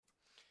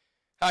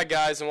Hi,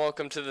 guys, and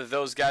welcome to the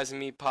Those Guys and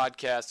Me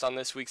podcast. On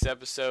this week's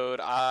episode,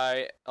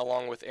 I,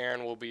 along with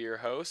Aaron, will be your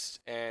host,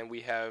 and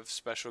we have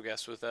special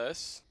guests with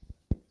us.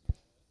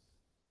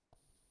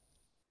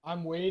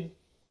 I'm Wade.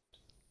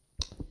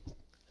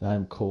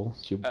 I'm Cole.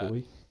 It's your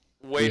boy.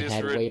 Wade we is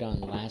had Wade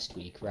on last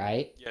week,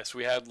 right? Yes,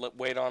 we had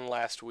Wade on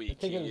last I week.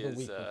 think it was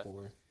the week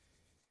before.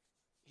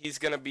 He's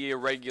going to be a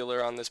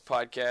regular on this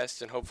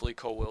podcast, and hopefully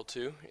Cole will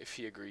too, if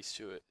he agrees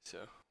to it. So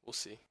we'll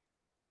see.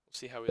 We'll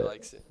see how he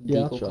likes it. Yeah,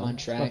 I'll Legal try.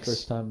 contracts. It's my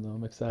first time though.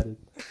 I'm excited.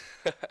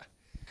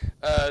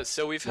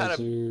 So we've had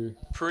a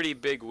pretty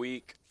big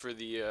week for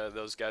the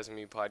Those Guys and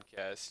Me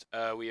podcast.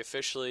 We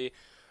officially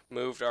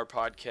moved our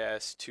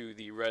podcast to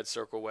the Red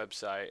Circle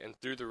website, and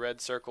through the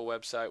Red Circle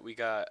website, we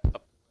got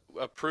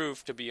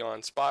approved to be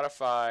on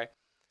Spotify,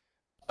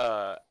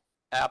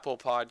 Apple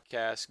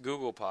Podcasts,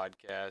 Google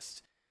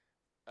Podcasts,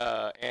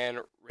 and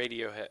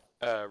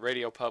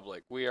Radio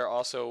Public. We are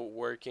also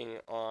working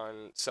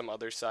on some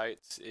other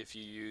sites if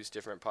you use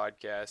different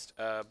podcasts.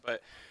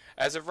 But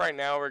as of right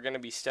now, we're going to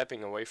be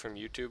stepping away from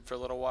YouTube for a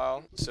little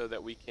while so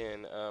that we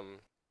can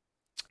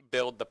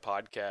build the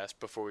podcast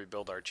before we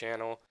build our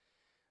channel.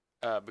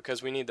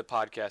 Because we need the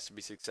podcast to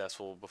be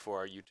successful before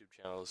our YouTube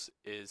channel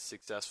is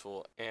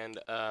successful. And,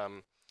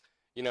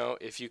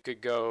 if you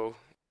could go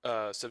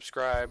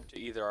subscribe to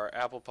either our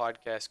Apple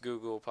Podcast,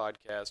 Google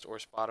Podcast, or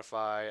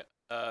Spotify.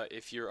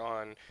 If you're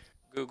on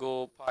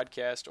Google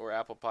Podcast or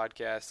Apple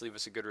Podcast, leave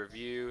us a good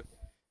review.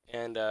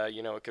 And,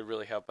 it could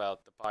really help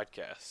out the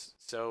podcast.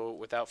 So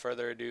without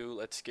further ado,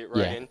 let's get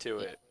right into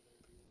it.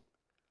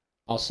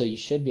 Also, you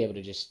should be able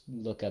to just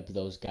look up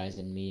Those Guys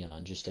and Me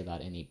on just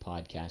about any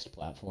podcast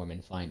platform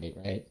and find it,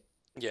 right?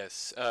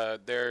 Yes,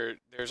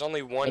 there's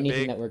only one Anything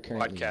big that we're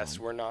currently podcast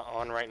on. we're not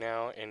on right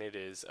now, and it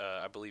is,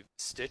 I believe,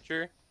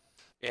 Stitcher,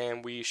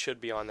 and we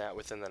should be on that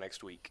within the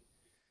next week.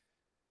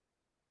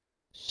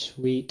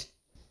 Sweet.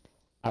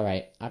 All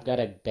right, I've got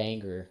a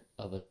banger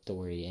of a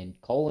story, and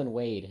Cole and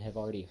Wade have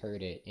already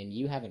heard it, and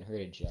you haven't heard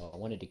it, Joe. I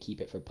wanted to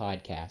keep it for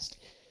podcast.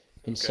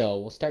 And Okay. so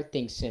we'll start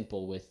things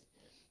simple with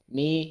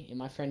me and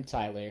my friend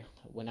Tyler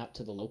went out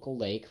to the local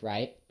lake,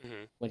 right?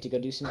 Mhm. Went to go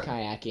do some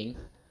kayaking,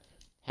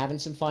 having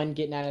some fun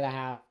getting out of the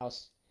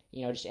house,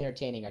 just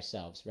entertaining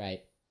ourselves,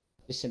 right?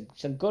 Just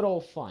some good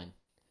old fun.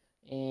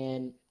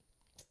 And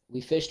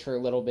we fished for a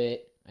little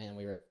bit, and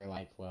we were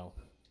like, well,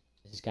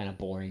 this is kind of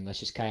boring. Let's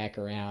just kayak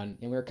around.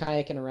 And we were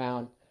kayaking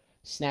around,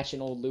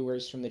 snatching old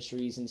lures from the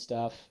trees and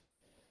stuff.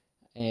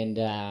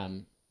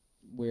 And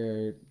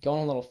we're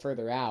going a little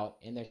further out,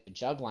 and there's a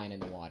jug line in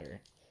the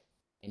water.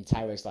 And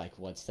Tyler's like,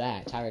 what's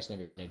that? Tyler's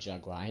never been a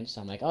jug line.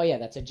 So I'm like, oh, yeah,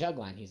 that's a jug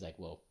line. He's like,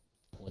 well,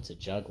 what's a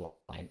jug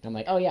line? I'm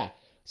like, oh, yeah.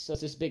 So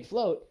it's this big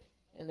float,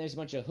 and there's a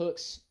bunch of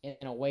hooks and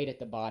a weight at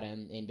the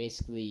bottom. And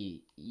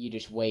basically, you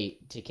just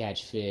wait to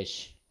catch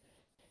fish.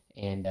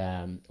 And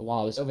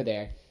while I was over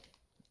there,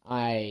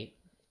 I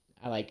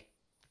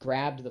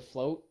grabbed the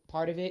float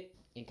part of it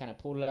and kind of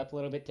pulled it up a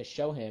little bit to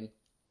show him.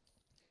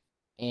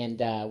 And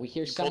we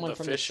hear You pulled someone the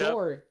from the fish up?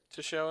 shore.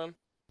 To show him?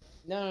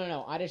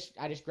 No. I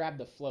just grabbed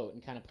the float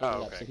and kind of pulled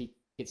Oh, it up okay. so he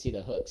could see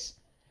the hooks.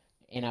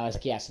 And I was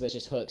like, yeah, so there's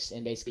just hooks.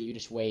 And basically you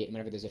just wait. And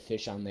whenever there's a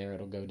fish on there,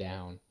 it'll go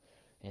down.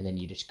 And then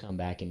you just come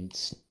back and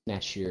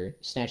snatch your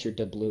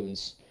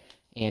doubloons.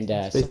 And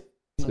It's someone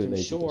basically from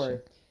lazy shore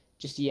fishing.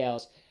 just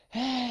yells,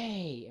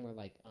 hey! And we're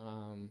like,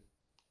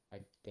 are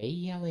they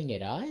yelling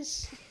at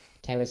us?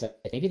 Tyler's like,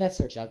 maybe that's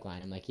their jug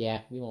line. I'm like,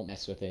 yeah, we won't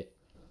mess with it.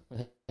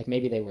 Like,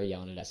 maybe they were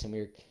yelling at us. And we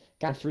were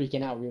kind of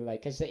freaking out. We were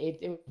like, because it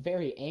was a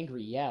very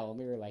angry yell. And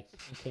we were like,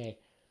 okay,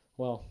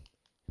 well,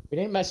 we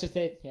didn't mess with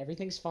it.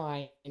 Everything's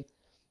fine. And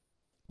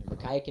we're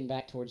kayaking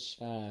back towards,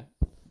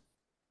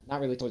 not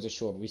really towards the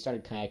shore, but we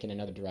started kayaking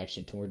another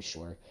direction towards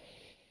shore.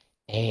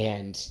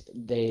 And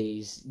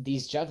these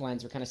jug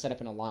lines were kind of set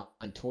up in a line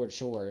towards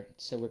shore.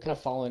 So we're kind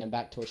of following them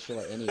back towards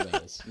shore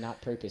anyways,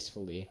 not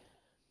purposefully.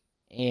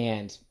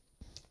 And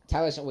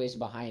Tyler's always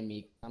behind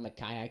me. I'm a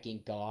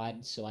kayaking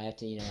god, so I have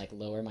to,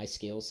 lower my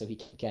skills so he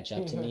can catch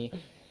up to me.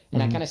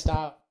 And I kind of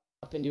stop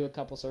and do a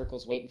couple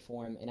circles waiting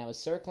for him. And I was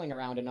circling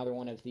around another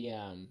one of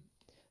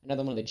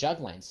the jug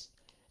lines.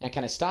 And I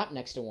kind of stopped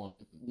next to one,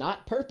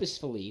 not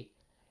purposefully.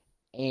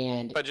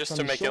 And But just from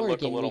to the make it shore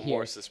look a again, we little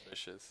more hear-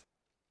 suspicious.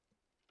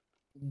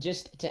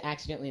 just to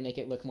accidentally make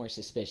it look more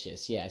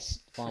suspicious, yes.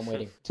 While I'm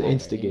waiting for To Tyler.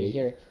 instigate. And we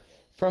hear,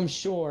 from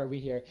shore, we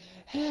hear,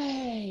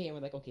 hey! And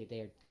we're like, okay,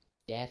 they are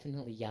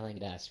definitely yelling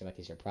at us. We're like,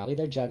 these are probably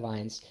their jug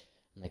lines.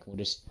 I'm like, we'll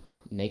just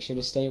make sure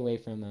to stay away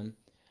from them.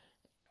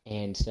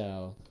 And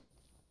so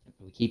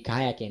we keep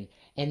kayaking.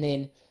 And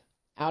then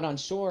out on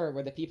shore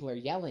where the people are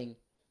yelling,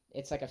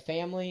 it's like a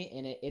family,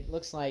 and it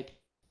looks like,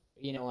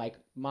 like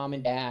mom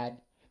and dad,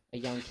 a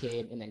young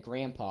kid, and then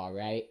grandpa,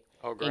 right?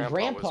 Oh, And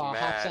Grandpa was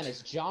hops mad. on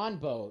his John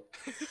boat.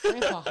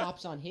 Grandpa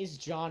hops on his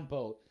John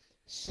boat,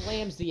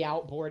 slams the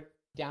outboard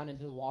down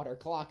into the water,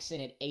 clocks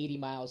in at 80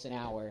 miles an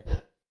hour.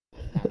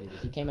 Not really.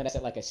 He came at us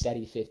at like a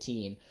steady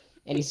 15.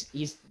 And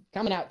he's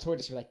coming out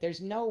towards us. We're like, there's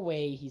no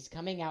way he's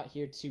coming out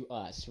here to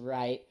us,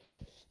 right?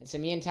 And so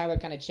me and Tyler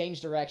kind of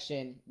changed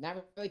direction,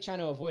 not really trying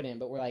to avoid him,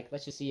 but we're like,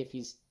 let's just see if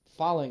he's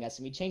following us,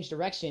 and we change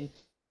direction.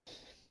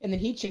 And then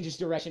he changes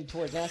direction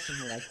towards us, and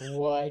we're like,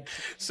 what?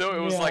 So it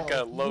was like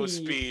a No,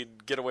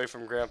 low-speed get away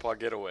from Grandpa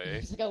getaway.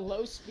 It's like a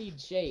low-speed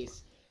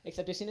chase.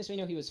 Except as soon as we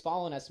knew he was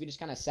following us, we just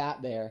kind of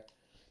sat there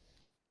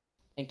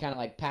and kind of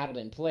like paddled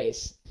in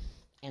place.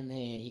 And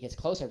then he gets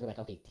closer. We're like,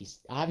 okay, he's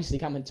obviously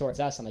coming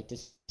towards us. I'm like,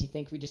 does he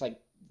think we just like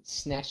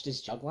snatched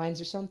his jug lines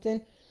or something?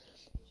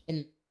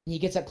 And he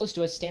gets up close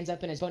to us, stands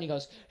up in his boat, and he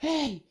goes,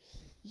 hey,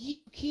 you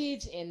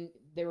kids. And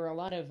there were a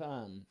lot of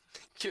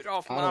Get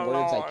off a my lot of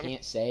words lawn. I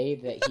can't say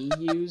that he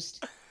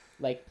used.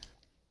 Like,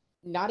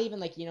 not even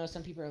like,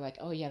 some people are like,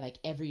 oh yeah, like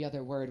every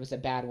other word was a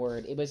bad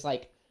word. It was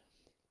like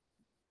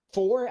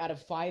 4 out of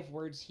 5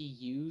 words he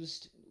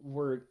used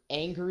were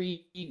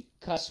angry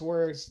cuss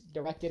words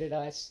directed at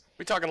us.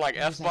 We talking like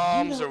He was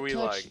F-bombs, "You or we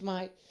don't like... touch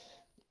my..."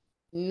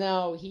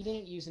 No, he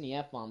didn't use any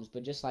F-bombs,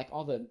 but just like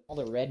all the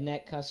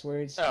redneck cuss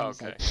words. Oh, He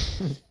was okay.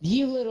 like,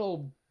 you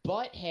little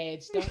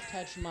buttheads, don't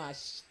touch my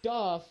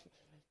stuff.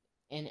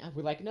 And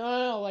we're like,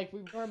 no, like,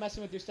 we weren't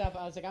messing with your stuff.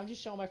 I was like, I'm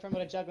just showing my friend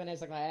what a juggling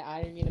is. Like,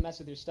 I didn't mean to mess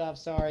with your stuff.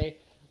 Sorry.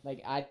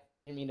 Like, I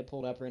didn't mean to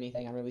pull it up or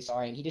anything. I'm really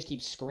sorry. And he just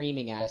keeps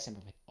screaming at us. And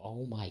we're like,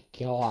 oh my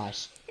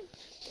gosh.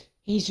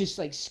 He's just,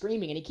 like,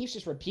 screaming. And he keeps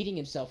just repeating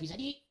himself. He's like,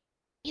 you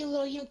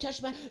don't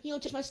touch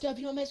my stuff.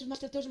 You don't mess with my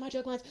stuff. Those are my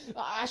jug lines.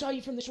 I saw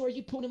you from the shore.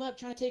 You pulled him up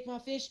trying to take my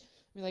fish.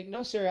 We're like,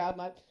 no, sir.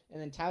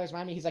 And then Tyler's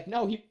reminding me. He's like,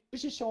 no, he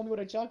was just showing me what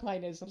a jug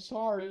line is. I'm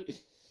sorry.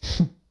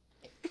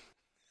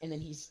 And then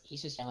he's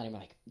just yelling at him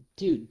like,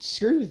 dude,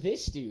 screw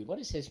this dude. What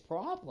is his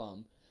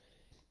problem?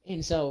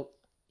 And so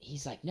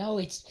he's like, no,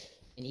 it's...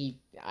 And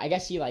I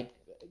guess he like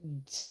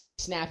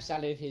snaps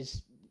out of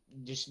his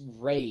just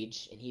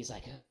rage. And he's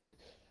like,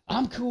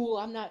 I'm cool.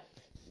 I'm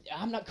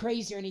not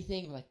crazy or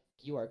anything. I'm like,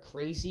 you are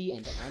crazy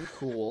and I'm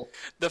cool.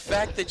 The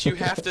fact that you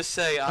have to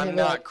say I'm And,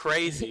 not like,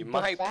 crazy the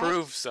might fact-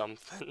 prove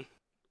something.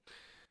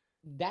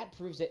 That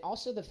proves it.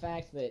 Also the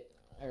fact that...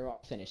 Or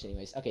I'll finish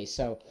anyways. Okay,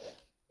 so...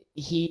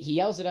 He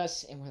yells at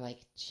us, and we're like,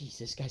 "Jeez,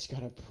 this guy's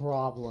got a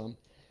problem."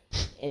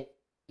 And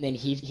then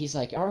he's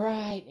like, "All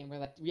right," and we're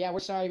like, "Yeah,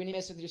 we're sorry, we didn't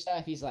mess with your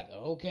stuff." He's like,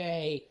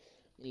 "Okay,"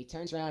 and he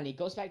turns around and he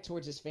goes back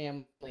towards his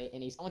family,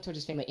 and he's going towards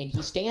his family, and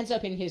he stands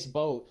up in his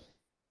boat,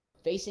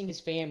 facing his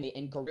family,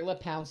 and gorilla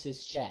pounds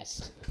his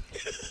chest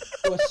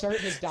to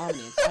assert his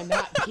dominance. I'm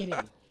not kidding.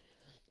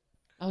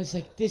 I was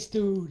like, this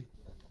dude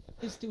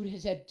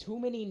has had too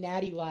many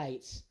natty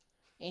lights,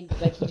 and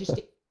like he just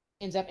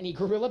stands up and he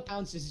gorilla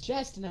pounds his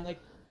chest, and I'm like,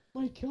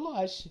 my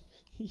gosh,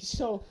 he's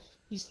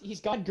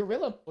gone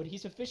gorilla mode.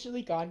 He's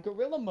officially gone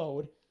gorilla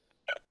mode.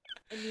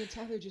 And me and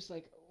Tyler are just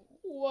like,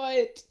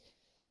 what?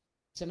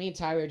 So me and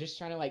Tyler are just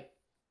trying to like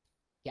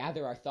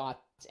gather our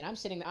thoughts, and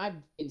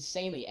I'm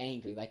insanely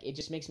angry. Like, it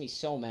just makes me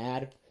so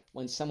mad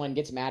when someone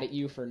gets mad at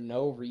you for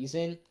no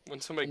reason. When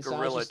somebody And so I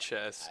was gorilla just-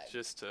 chest,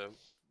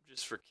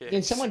 just for kicks.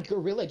 And someone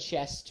gorilla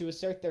chests to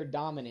assert their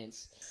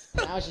dominance.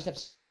 And I was just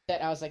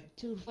upset. I was like,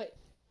 dude,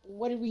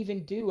 what did we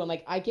even do? I'm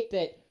like, I get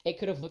that it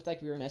could have looked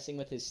like we were messing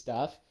with his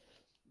stuff,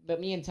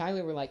 but me and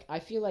Tyler were like, I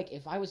feel like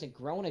if I was a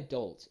grown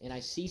adult and I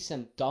see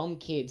some dumb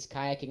kids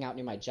kayaking out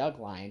near my jug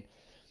line,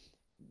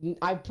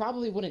 I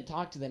probably wouldn't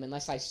talk to them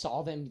unless I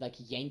saw them like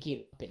yank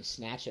it up and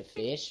snatch a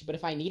fish. But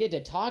if I needed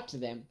to talk to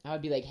them, I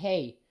would be like,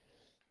 hey,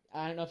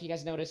 I don't know if you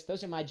guys noticed,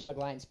 those are my jug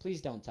lines.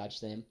 Please don't touch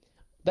them.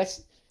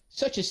 That's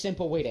such a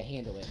simple way to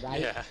handle it,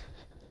 right? Yeah.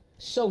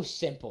 So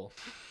simple.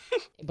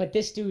 But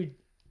this dude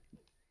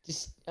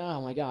just,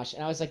 oh my gosh.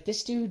 And I was like,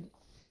 this dude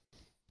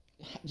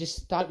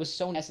just thought it was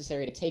so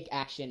necessary to take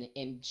action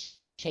and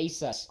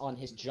chase us on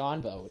his John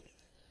boat.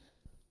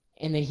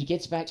 And then he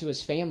gets back to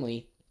his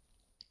family,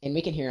 and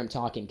we can hear him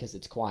talking because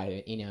it's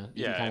quiet, You can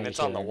Yeah, kinda and it's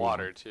hear on the everyone.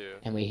 water, too.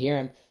 And we hear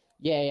him.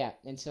 Yeah.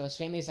 And so his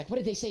family is like, what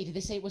did they say? Did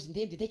they say it wasn't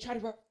them? Did they try to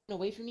run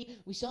away from me?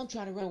 We saw him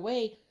try to run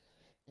away.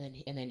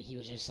 And then he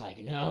was just like,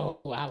 no,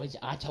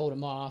 I told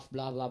him off,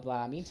 blah, blah,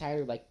 blah. Me and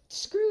Tyler were like,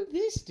 screw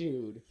this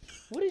dude.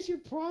 What is your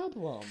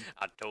problem?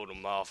 I told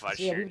him off, I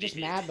So, yeah, sure we were just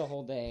did. mad the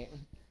whole day.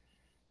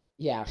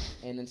 Yeah,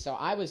 and then so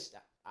I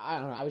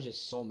don't know, I was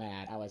just so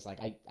mad. I was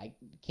like, I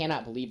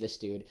cannot believe this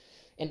dude.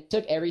 And it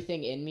took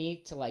everything in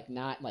me to like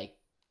not like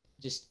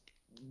just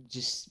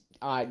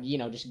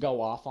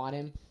go off on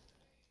him.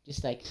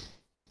 Just like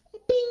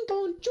bing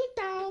bong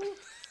chutao.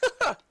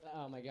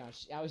 Oh my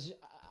gosh. I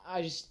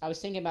was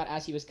thinking about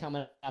as he was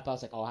coming up, I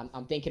was like, oh,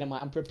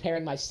 I'm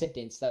preparing my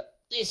sentence. Like,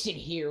 listen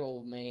here,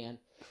 old man.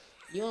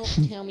 You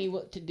don't tell me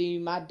what to do,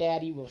 my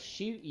daddy will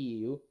shoot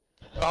you.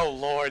 Oh,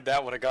 Lord,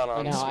 that would have gone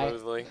on know,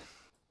 smoothly.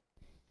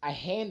 I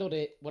handled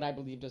it what I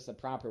believed was the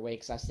proper way,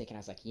 because I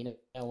was like, you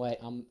know what,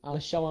 I'm going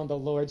to show him the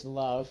Lord's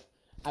love.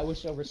 I will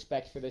show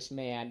respect for this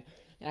man.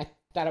 And I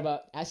thought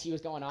about, as he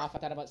was going off, I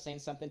thought about saying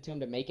something to him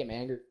to make him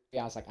angry.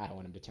 I was like, I don't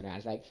want him to turn around. I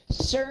was like,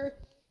 sir,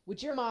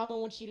 would your mama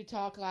want you to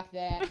talk like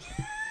that?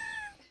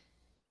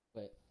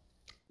 But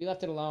we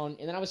left it alone.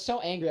 And then I was so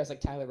angry, I was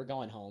like, Tyler, we're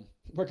going home.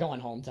 We're going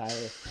home,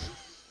 Tyler.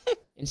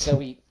 And so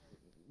we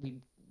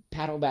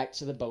paddle back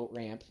to the boat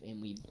ramp,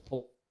 and we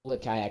pull the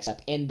kayaks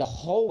up. And the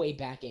whole way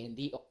back in,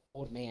 the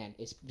old man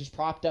is just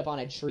propped up on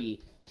a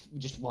tree,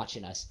 just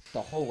watching us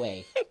the whole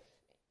way.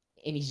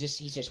 and he's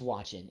just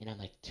watching, and I'm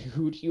like,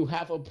 dude, you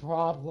have a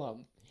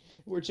problem.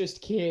 We're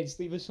just kids.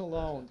 Leave us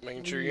alone.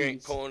 Making sure you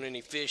ain't please." pulling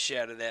any fish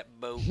out of that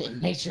boat.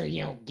 Make sure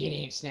you don't get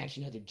in and snatch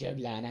another jug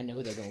line. I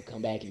know they're gonna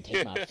come back and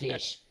take my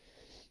fish.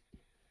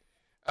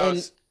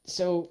 And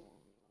so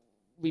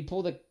we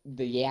pull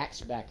the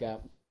yaks back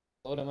up,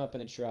 load them up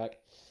in the truck,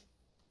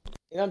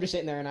 and I'm just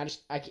sitting there, and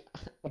I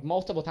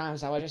multiple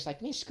times I was just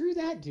like, man, screw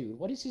that dude.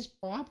 What is his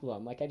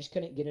problem? Like, I just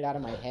couldn't get it out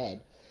of my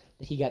head.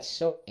 But he got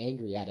so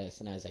angry at us,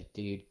 and I was like,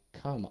 dude,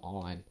 come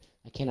on.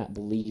 I cannot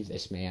believe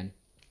this, man.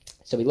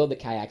 So we load the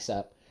kayaks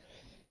up,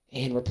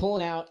 and we're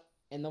pulling out,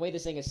 and the way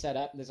this thing is set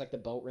up, there's like the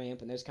boat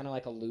ramp, and there's kind of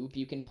like a loop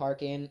you can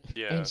park in.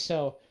 Yeah. And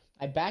so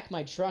I back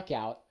my truck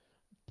out,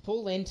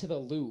 pull into the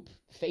loop,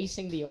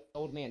 facing the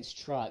old man's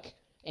truck,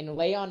 and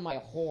lay on my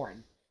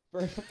horn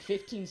for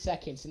 15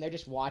 seconds, and they're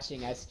just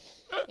watching us,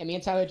 and me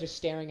and Tyler just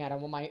staring at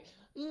him with my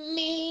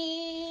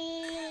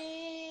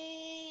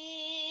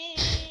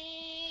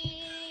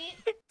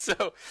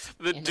So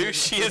the and they're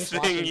douchiest just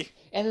watching. thing.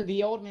 And then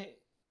the old man,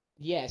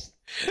 yes,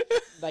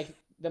 like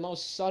the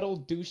most subtle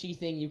douchey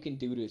thing you can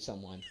do to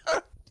someone.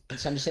 And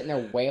so I'm just sitting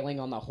there wailing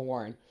on the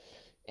horn,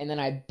 and then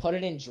I put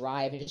it in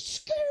drive and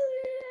just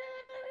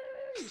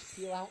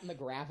peel out in the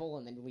gravel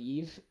and then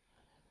leave.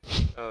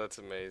 Oh, that's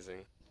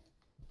amazing.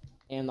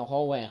 And the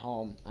whole way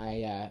home,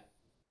 I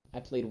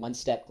played One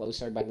Step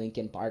Closer by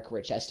Linkin Park,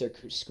 where Chester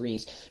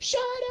screams,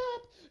 "Shut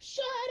up!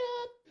 Shut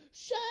up!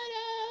 Shut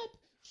up!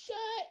 Shut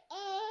up!"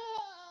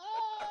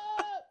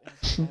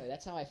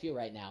 That's how I feel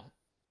right now.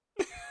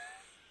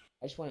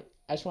 I just want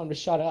him to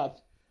shut up.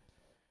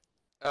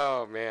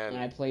 Oh And man.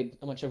 I played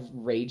a bunch of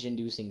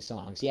rage-inducing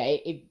songs. Yeah,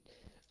 it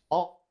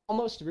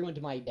almost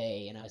ruined my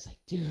day, and I was like,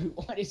 dude,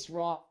 what is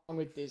wrong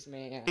with this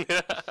man?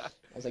 I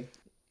was like,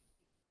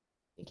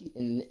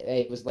 and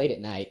it was late at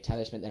night.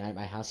 Tyler spent the night at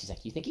my house. He's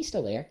like, you think he's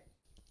still there?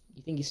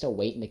 You think he's still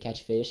waiting to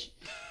catch fish?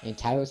 And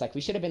Tyler was like,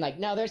 we should have been like,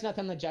 no, there's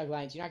nothing on the jug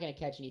lines. You're not going to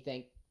catch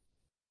anything.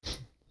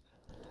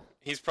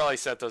 He's probably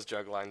set those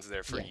jug lines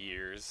there for Yeah.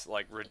 years,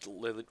 like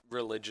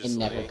religiously. And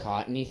never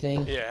caught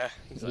anything. Yeah.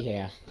 He's like,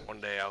 Yeah. one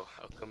day I'll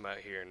come out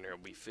here and there'll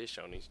be fish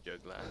on these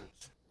jug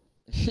lines.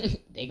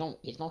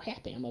 It's gonna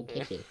happen. I'm gonna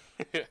catch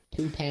a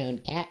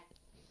 2-pound cat.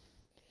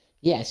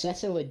 Yeah, so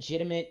that's a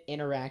legitimate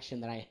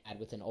interaction that I had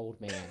with an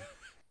old man.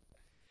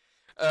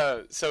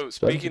 So Drugs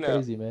speaking are of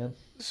crazy, man.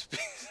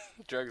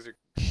 drugs are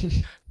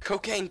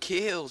cocaine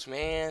kills,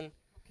 man.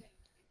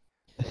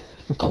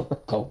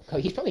 Coke.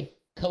 He's probably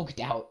coked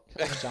out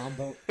on a John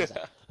boat. He's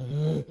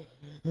like,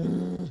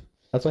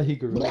 That's why he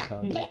gorilla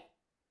pounded.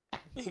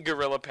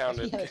 Gorilla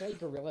pounded. Yeah, that's right,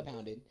 gorilla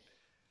pounded.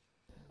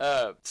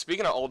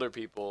 Speaking of older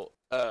people,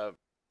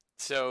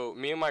 so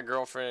me and my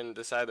girlfriend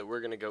decided that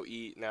we're gonna go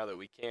eat now that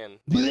we can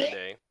the other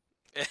day,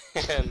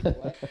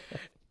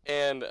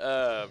 and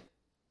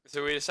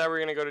so we decided we're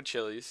gonna go to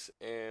Chili's,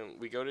 and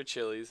we go to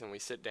Chili's and we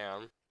sit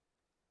down,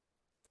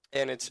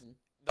 and it's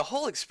the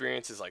whole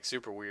experience is like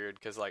super weird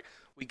because like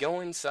we go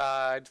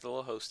inside to the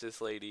little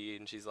hostess lady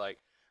and she's like,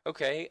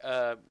 okay,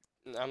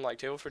 I'm like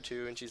table for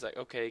two, and she's like,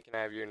 okay, can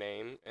I have your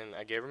name? And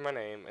I gave her my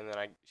name, and then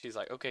she's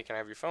like, okay, can I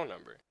have your phone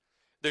number?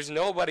 There's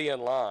nobody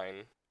in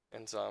line,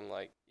 and so I'm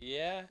like,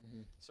 yeah.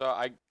 Mhm. So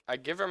I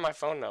give her my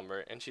phone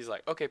number, and she's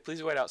like, okay,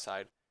 please wait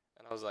outside.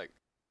 And I was like,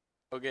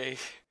 okay.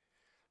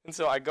 And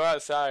so I go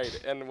outside,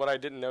 and what I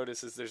didn't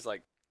notice is there's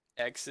like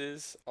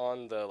X's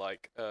on the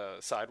like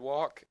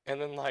sidewalk, and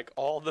then like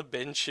all the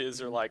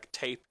benches are like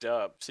taped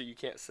up so you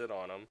can't sit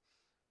on them.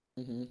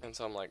 Mm-hmm. And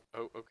so I'm like,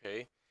 oh,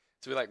 okay.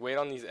 So we like wait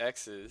on these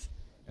X's,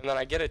 and then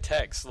I get a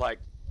text like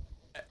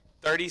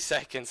 30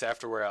 seconds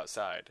after we're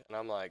outside, and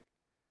I'm like,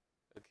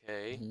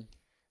 okay. Mhm.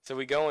 So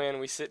we go in,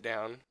 we sit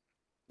down.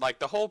 Like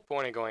the whole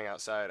point of going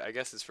outside, I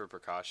guess it's for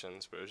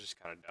precautions, but it was just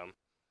kind of dumb.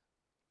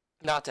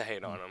 Not to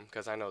hate on them,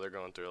 because I know they're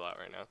going through a lot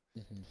right now.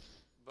 Mm-hmm.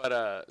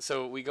 But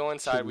so we go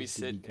inside, we Chili's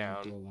do be sit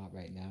going through down, a lot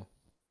right now.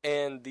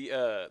 and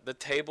the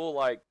table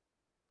like,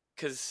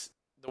 cause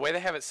the way they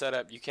have it set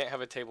up, you can't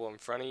have a table in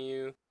front of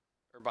you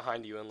or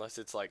behind you unless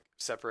it's like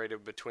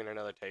separated between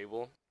another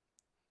table.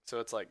 So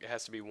it's like it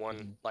has to be one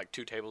Mhm. like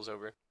 2 tables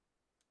over.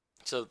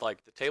 So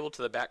like the table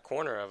to the back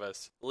corner of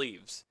us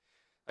leaves.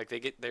 Like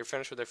they're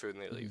finished with their food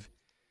and they leave.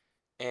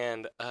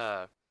 And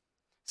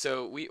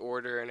so we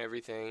order and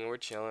everything, we're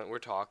chilling, we're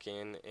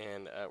talking,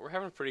 and we're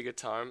having a pretty good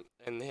time.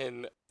 And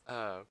then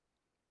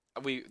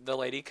the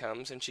lady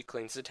comes and she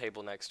cleans the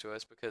table next to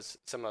us because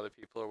some other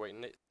people are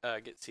waiting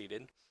to get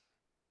seated.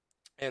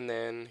 And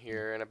then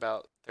here in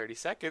about 30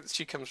 seconds,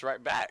 she comes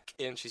right back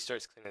and she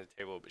starts cleaning the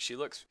table. But she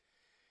looks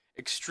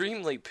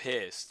extremely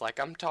pissed. Like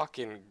I'm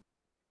talking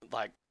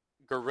like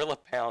gorilla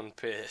pound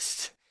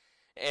pissed.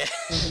 And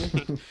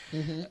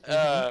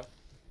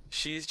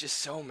she's just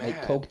so mad.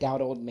 Like coked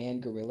out old man,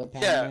 gorilla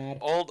pound Yeah, mad.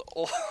 old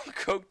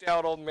coked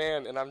out old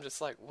man, and I'm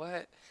just like,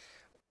 what?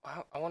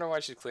 I wonder why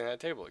she's cleaning that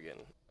table again.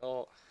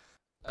 Well,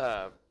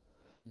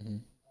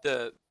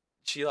 Mhm.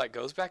 she like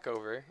goes back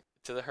over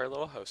to her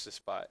little hostess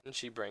spot, and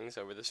she brings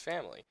over this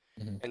family,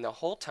 Mhm. and the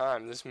whole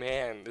time this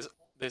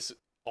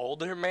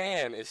older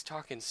man is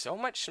talking so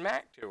much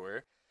smack to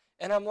her,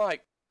 and I'm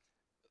like,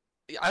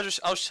 I'll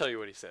just tell you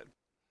what he said.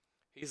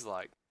 He's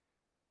like,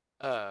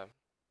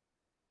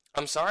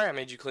 I'm sorry I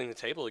made you clean the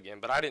table again,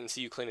 but I didn't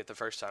see you clean it the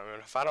first time.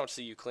 And if I don't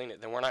see you clean it,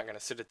 then we're not going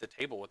to sit at the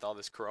table with all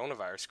this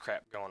coronavirus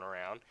crap going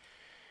around.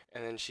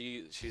 And then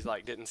she's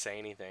like, didn't say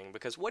anything,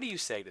 because what do you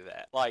say to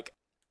that? Like,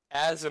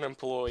 as an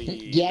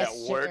employee Yes,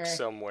 that works sir.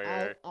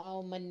 somewhere.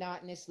 I'll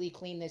monotonously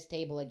clean this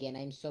table again.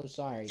 I'm so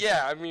sorry.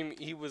 Yeah, I mean,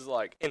 he was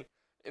like,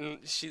 and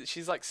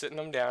she's like sitting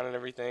them down and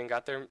everything,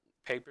 got their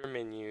paper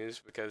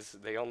menus because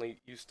they only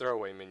use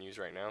throwaway menus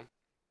right now.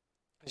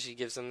 And she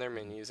gives them their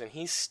menus, and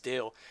he's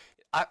still,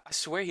 I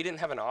swear he didn't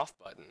have an off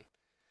button.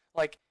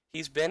 Like,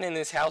 he's been in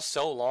his house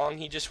so long,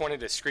 he just wanted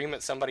to scream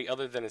at somebody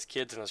other than his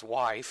kids and his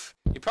wife.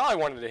 He probably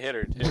wanted to hit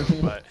her too,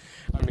 but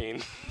I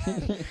mean,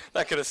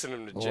 that could have sent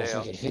him to Oh, jail. if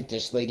I could hit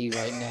this lady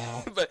right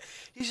now. But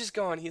he's just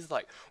going, he's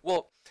like,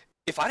 well,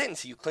 if I didn't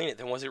see you clean it,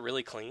 then was it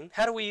really clean?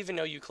 How do we even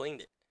know you cleaned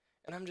it?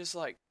 And I'm just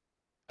like,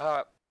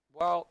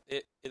 well,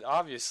 it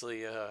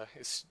obviously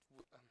is.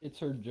 It's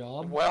her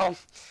job. Well,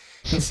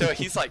 and so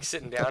he's like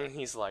sitting down and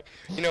he's like,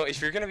 if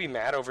you're gonna be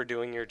mad over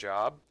doing your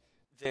job,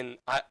 then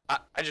I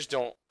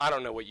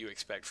don't know what you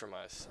expect from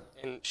us.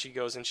 And she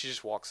goes and she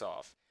just walks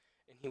off.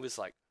 And he was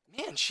like,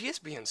 man, she is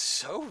being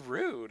so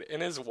rude.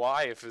 And his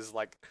wife is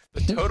like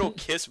the total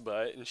kiss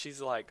butt, and she's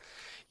like,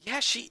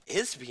 yeah, she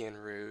is being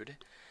rude.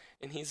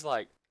 And he's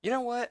like, you know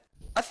what?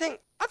 I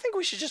think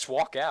we should just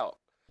walk out.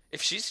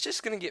 If she's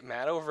just gonna get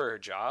mad over her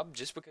job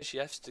just because she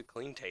has to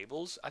clean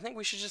tables, I think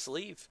we should just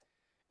leave.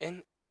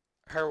 And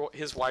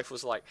his wife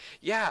was like,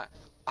 yeah,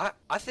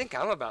 I think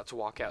I'm about to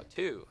walk out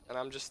too. And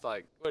I'm just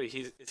like, what,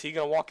 is he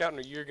going to walk out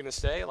and you're going to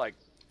stay? Like,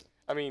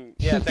 I mean,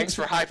 yeah, thanks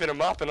for hyping him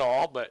up and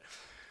all, but,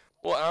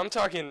 well, I'm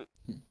talking,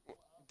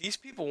 these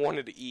people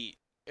wanted to eat.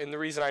 And the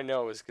reason I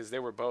know is because they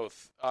were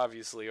both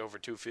obviously over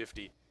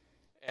 250.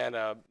 And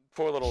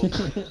poor little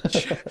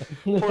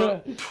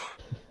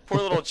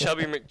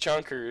Chubby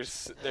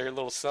McChunkers, their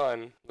little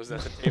son, was at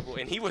the table.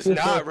 And he was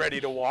not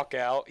ready to walk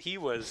out. He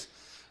was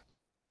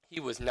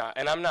not,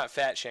 and I'm not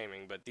fat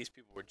shaming, but these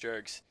people were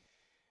jerks.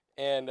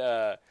 And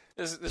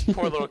this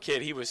poor little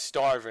kid, he was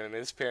starving, and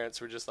his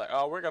parents were just like,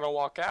 "Oh, we're gonna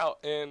walk out,"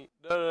 and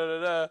da da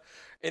da da.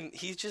 And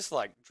he's just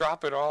like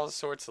dropping all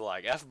sorts of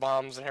like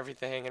F-bombs and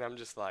everything, and I'm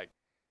just like,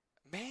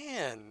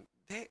 man,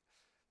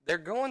 they're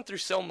going through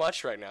so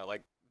much right now.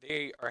 Like,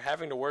 they are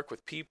having to work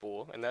with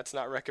people, and that's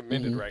not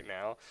recommended right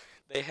now.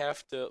 They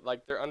have to,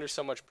 like, they're under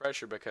so much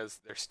pressure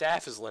because their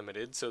staff is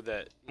limited, so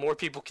that more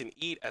people can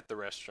eat at the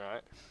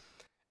restaurant.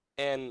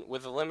 And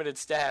with a limited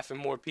staff and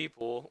more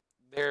people,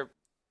 they're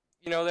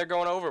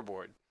going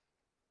overboard.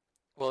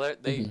 Well,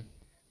 they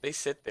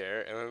sit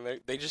there and then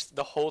they just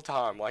the whole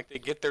time, like, they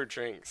get their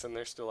drinks and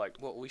they're still like,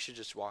 well, we should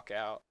just walk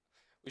out.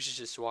 We should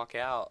just walk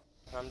out.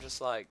 And I'm just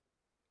like,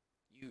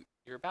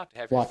 you're about to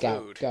have your food. Walk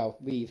out. Go.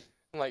 Leave.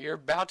 I'm like, you're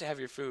about to have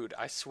your food.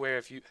 I swear,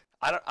 if you,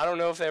 I don't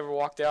know if they ever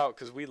walked out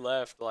because we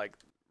left like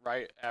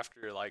right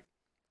after like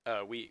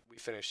we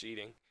finished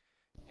eating,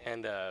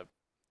 and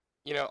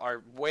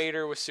our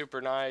waiter was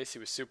super nice. He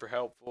was super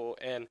helpful,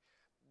 and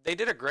they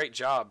did a great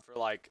job for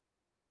like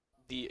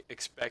the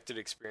expected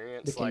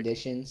experience. The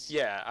conditions.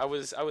 Yeah, I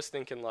was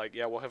thinking like,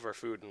 yeah, we'll have our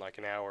food in like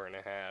an hour and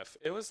a half.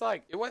 It was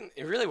like it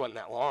really wasn't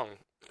that long,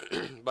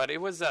 but it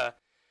was I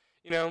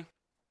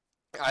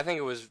think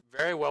it was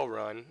very well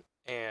run,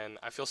 and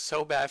I feel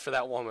so bad for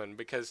that woman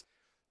because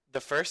the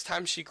first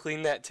time she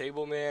cleaned that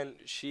table, man,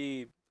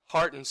 she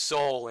heart and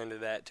soul into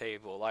that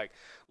table. Like,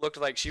 looked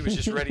like she was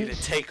just ready to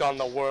take on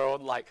the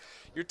world. Like,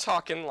 you're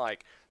talking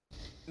like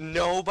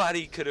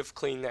nobody could have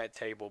cleaned that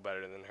table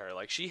better than her.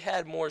 Like, she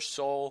had more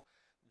soul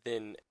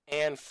than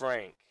Anne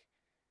Frank.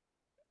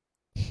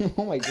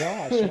 Oh my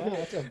gosh! Wow,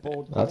 that's a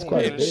bold claim. That's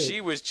quite And big. she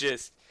was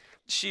just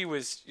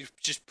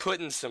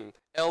putting some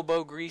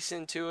elbow grease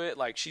into it.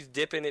 Like, she's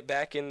dipping it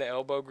back in the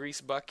elbow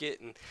grease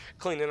bucket and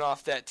cleaning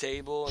off that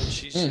table,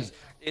 and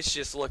it's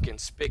just looking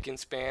spick and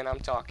span. I'm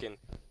talking,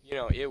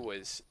 it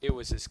was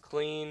as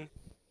clean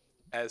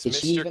as Did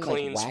she Mr. even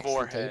Clean's like wax the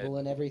forehead. table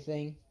and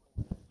everything?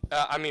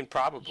 I mean,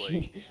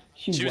 probably.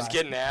 She She was whacked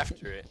getting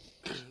after it.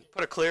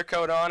 Put a clear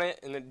coat on it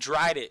and then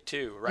dried it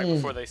too, right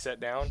before they sat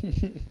down.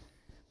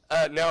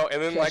 No,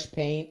 and then Fresh like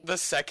paint. the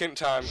second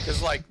time,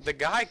 because like the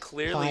guy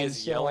clearly Pine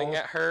is yelling Sol.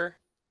 at her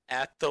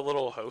at the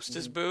little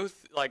hostess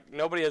booth. Like,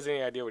 nobody has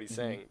any idea what he's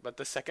saying. But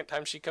the second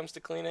time she comes to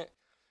clean it,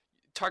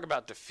 talk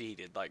about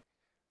defeated. Like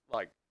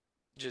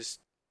just,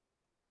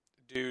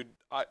 dude,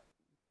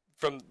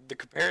 from the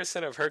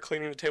comparison of her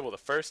cleaning the table the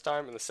first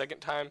time and the second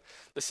time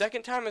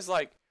is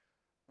like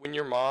when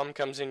your mom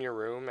comes in your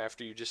room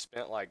after you just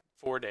spent like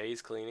 4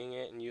 days cleaning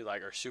it and you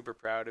like are super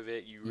proud of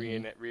it. You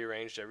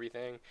rearranged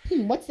everything.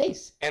 What's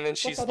this? And then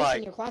What's she's all this in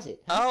like, your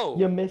closet? oh,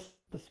 You missed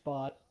the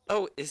spot.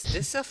 oh, is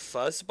this a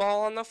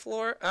fuzzball on the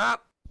floor?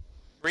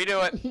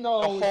 Redo it.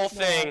 No, The whole it's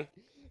not. thing.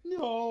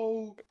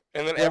 No.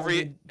 And then Well,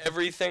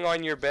 everything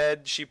on your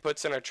bed she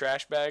puts in a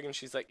trash bag, and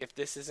she's like, if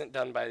this isn't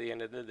done by the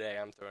end of the day,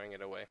 I'm throwing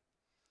it away.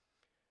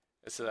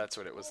 So that's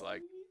what it was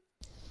like.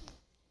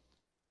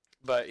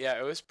 But yeah,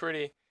 it was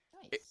pretty.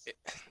 Nice.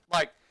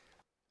 Like,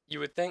 You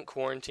would think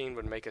quarantine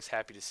would make us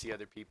happy to see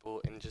other people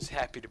and just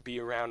happy to be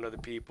around other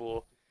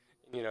people,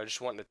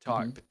 just wanting to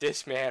talk. Mhm. But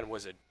this man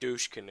was a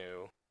douche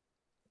canoe.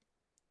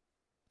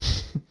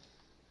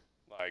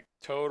 Like,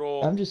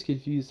 total. I'm just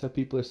confused how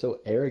people are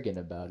so arrogant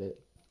about it.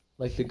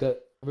 Like the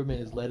government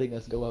is letting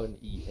us go out and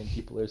eat, and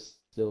people are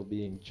still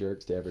being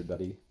jerks to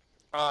everybody.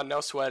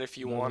 No sweat if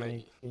you Doesn't want it.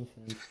 make any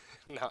sense.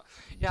 No.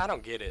 Yeah, I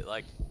don't get it.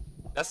 Like,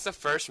 that's the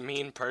first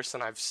mean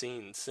person I've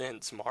seen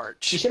since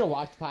March. She should have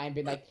walked by and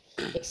been like,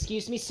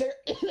 "Excuse me, sir."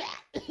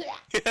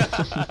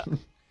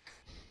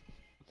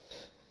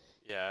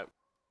 Yeah.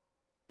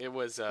 It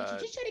was, Did you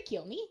just try to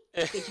kill me?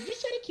 Did you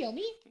just try to kill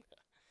me?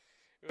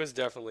 it was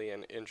definitely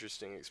an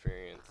interesting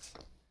experience.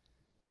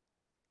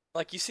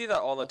 Like, you see that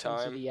all the Welcome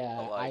time. to the but,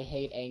 I like,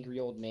 hate angry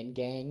old men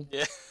gang.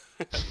 yeah.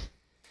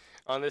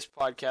 On this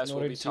podcast, In we'll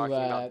order be to talking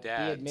about be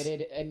dads.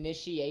 admitted,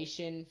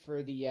 initiation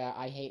for the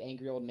I hate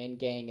angry old men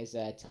gang is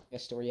telling a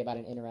story about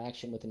an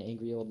interaction with an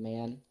angry old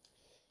man.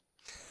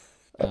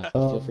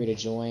 Feel free to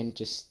join.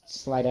 Just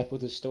slide up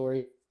with a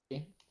story.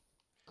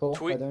 Cool.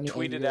 Tweet- Are there any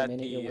tweet it angry old at men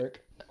at your the-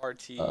 work?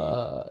 RT.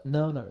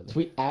 No, not really.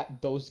 Tweet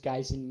at those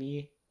guys and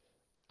me.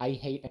 I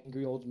hate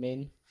angry old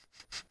men.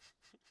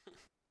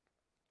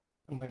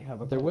 I might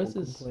have a There couple was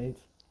this-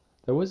 complaints.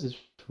 There was this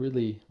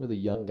really, really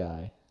young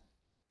guy,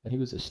 and he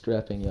was a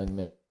strapping young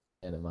man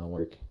in my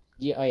work.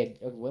 Yeah. Oh, yeah.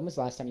 When was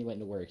the last time you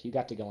went into work? You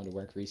got to go into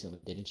work recently,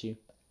 didn't you?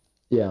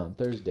 Yeah, on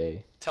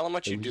Thursday. Tell him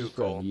what It you was do, just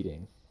for a Cole.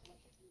 meeting.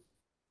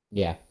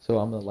 Yeah. So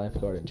I'm a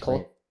lifeguard in Cole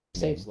training.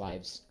 saves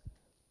lives.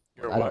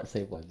 You're I what? don't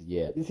save lives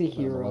yet. He's a but I'm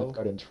a hero.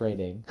 lifeguard in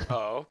training.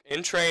 Oh,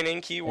 in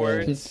training,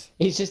 keywords.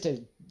 He's just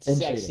a And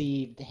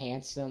sexy,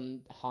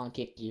 handsome,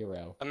 honking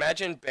hero.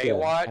 Imagine Yeah,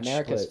 Baywatch,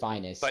 America's but-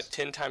 finest. but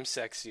 10 times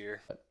sexier.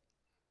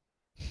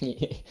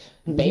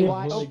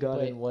 Baywatch, only got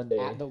but in one day.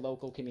 at the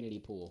local community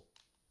pool.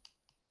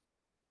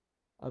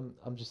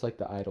 I'm just like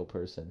the idle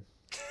person.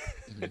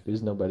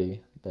 There's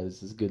nobody that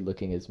is as good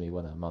looking as me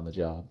when I'm on the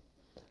job.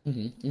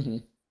 Mm-hmm.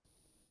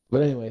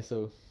 But anyway,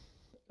 so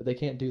they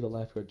can't do the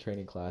lifeguard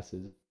training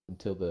classes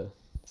until the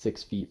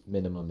 6 feet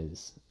minimum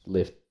is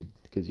lifted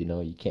because you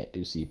can't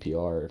do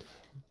CPR if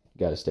you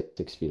got to stay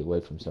 6 feet away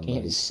from somebody.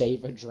 Can't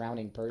save a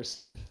drowning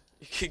person.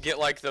 You could get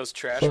like those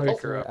trash Sorry,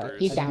 picker sir, uppers.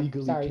 He's I down.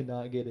 legally Sorry.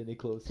 cannot get any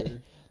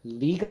closer.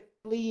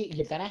 Legally,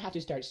 you're gonna have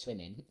to start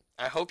swimming.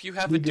 I hope you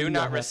have a Legally, do I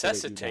not have to let you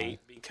resuscitate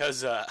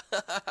because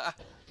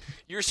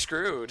you're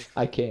screwed.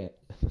 I can't.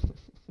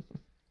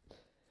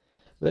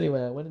 But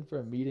anyway, I went in for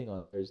a meeting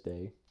on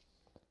Thursday,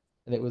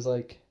 and it was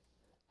like,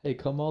 hey,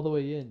 come all the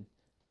way in,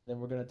 and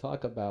we're going to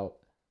talk about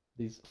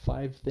these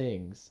 5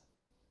 things.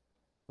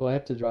 Well, I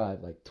have to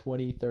drive like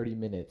 20, 30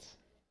 minutes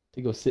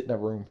to go sit in a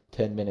room for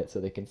 10 minutes so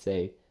they can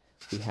say,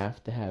 we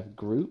have to have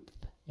group,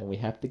 and we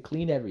have to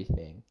clean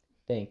everything.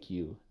 Thank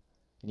you.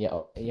 And yeah,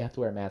 and you have to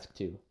wear a mask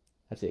too.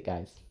 That's it,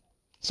 guys.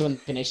 So when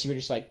finished, you were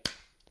just like,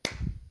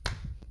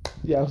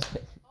 Yeah, I was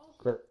like,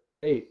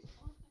 great.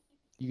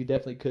 You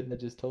definitely couldn't have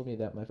just told me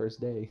that my first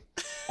day.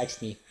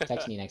 text me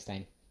next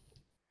time.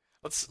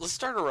 Let's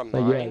start a yeah,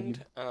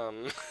 remind.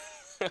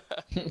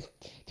 Can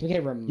we get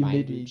a made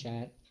reminder me-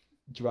 chat?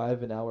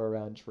 Drive an hour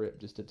round trip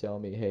just to tell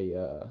me, hey,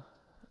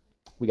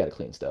 we gotta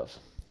clean stuff.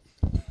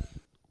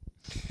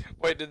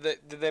 Wait, did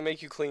they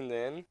make you clean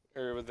then,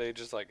 or were they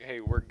just like,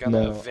 hey, we're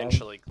gonna No,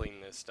 eventually clean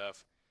this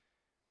stuff?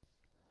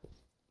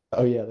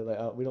 Oh yeah, they're like,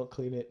 oh, we don't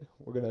clean it.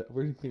 We're gonna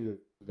clean it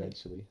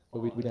eventually, but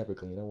we never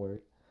clean. Don't worry.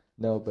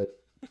 No, but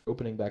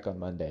opening back on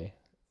Monday,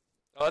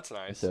 Oh, that's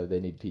nice. so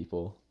they need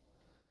people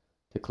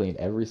to clean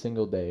every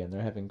single day, and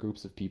they're having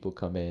groups of people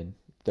come in,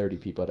 30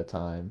 people at a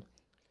time.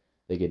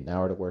 They get an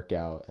hour to work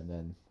out, and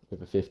then we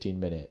have a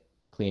 15-minute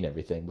clean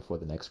everything before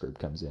the next group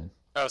comes in.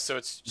 Oh, so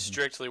it's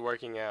strictly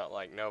working out.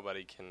 Like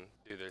nobody can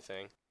do their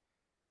thing.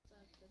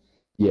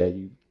 Yeah,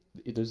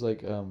 there's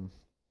like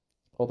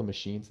all the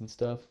machines and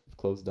stuff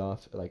closed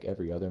off like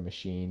every other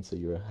machine, so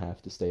you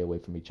have to stay away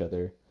from each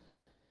other.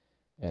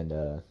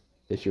 And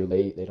if you're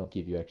late, they don't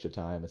give you extra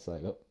time. It's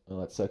like, oh, well,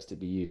 that sucks to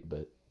be you,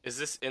 but Is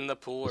this in the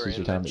pool this or is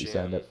in your time the that you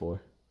signed gym? up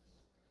for.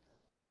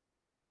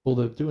 Well,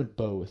 they're doing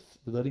both.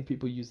 They're letting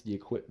people use the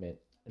equipment,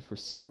 and for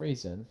some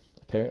reason,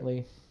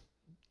 apparently,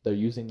 they're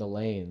using the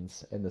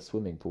lanes in the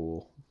swimming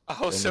pool. Oh,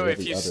 only so if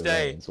every you other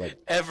stay lanes, like,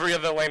 every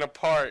other lane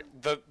apart,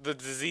 the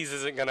disease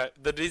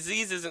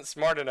isn't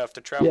smart enough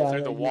to travel through yeah, the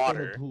you're in a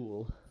water.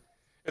 pool.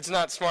 It's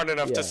not smart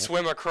enough Yeah. to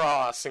swim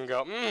across and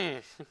go,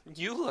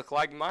 you look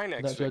like my I'm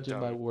next not judging victim.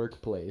 my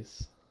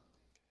workplace,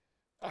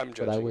 I'm but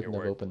judging I your wouldn't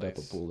have opened up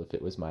a workplace. pool if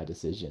it was my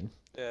decision.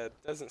 Yeah, it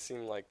doesn't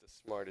seem like the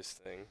smartest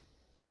thing.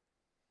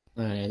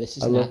 I don't know, this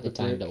is I love not the the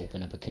time to brick.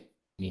 open up a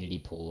community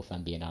pool, if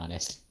I'm being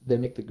honest. They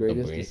make the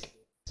greatest brick.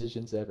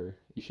 decisions ever.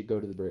 You should go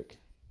to the brick.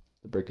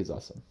 The brick is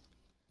awesome.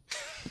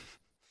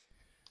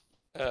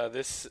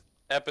 This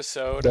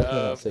episode Definitely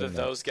not of the saying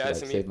that Those to, Guys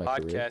like, and Me save my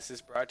career. podcast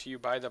is brought to you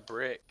by The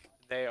Brick.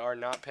 They are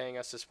not paying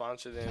us to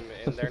sponsor them,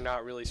 and they're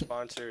not really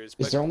sponsors. Is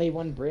But there only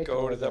one brick, go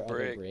or to are the there other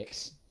brick.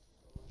 bricks?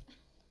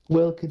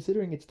 Well,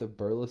 considering it's the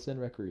Burleson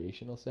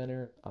Recreational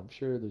Center, I'm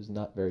sure there's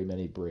not very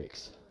many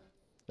bricks.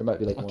 There might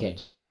be like Okay. one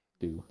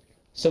or two.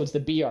 So it's the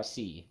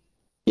BRC.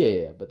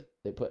 Yeah, but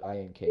they put I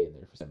and K in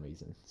there for some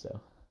reason, so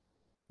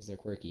Because they're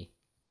quirky.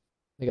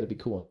 they gotta be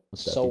cool and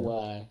stuff. So, you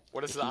know?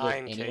 What does if the you I live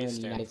and K anywhere in the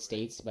stand United for?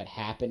 States but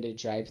happen to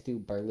drive through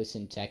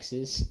Burleson,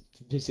 Texas,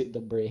 visit the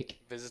Brick.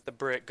 Visit the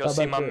Brick. Go How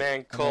see about my Brick? man I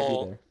might be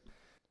Cole. there.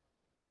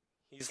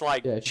 He's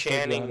like Yeah, if you start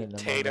Channing drowning, I'm on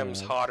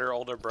Tatum's my hotter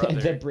older The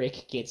brother.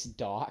 Brick gets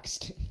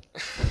doxxed.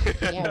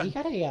 Yeah, we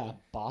got a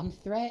bomb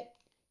threat.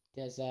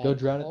 Does Go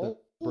drown at the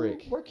Cole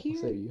Brick. work I'll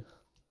here? save you.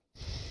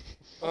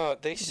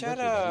 They said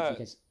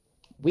Because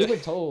we were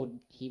told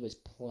he was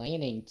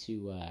planning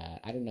to,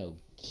 I don't know,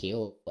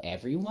 kill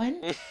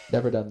everyone.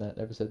 Never done that.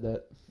 Never said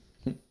that.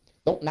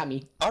 Oh, not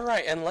me. all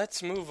right, and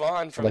let's move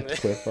on I'd from like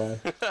to this.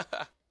 clarify.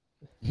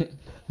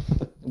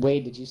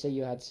 Wade, did you say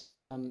you had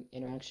some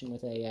interaction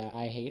with a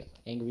I Hate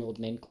Angry Old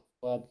Men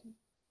club?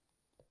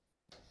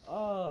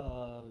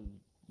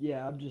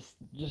 Yeah, I'm just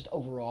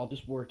overall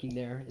just working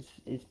there.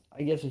 It's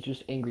I guess it's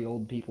just angry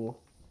old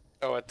people.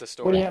 Oh, at the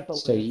store. When you have to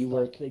So limit you stuff,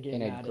 work they get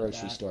in a mad at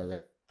grocery that.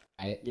 store,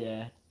 right?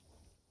 Yeah.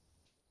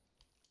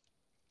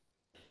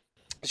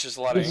 It's just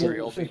a lot of angry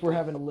old Since people. we're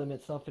having to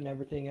limit stuff and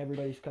everything,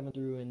 everybody's coming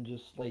through and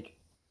just like,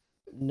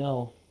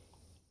 no.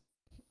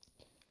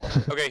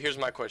 Okay, here's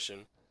my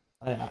question.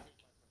 I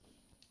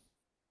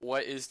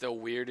What is the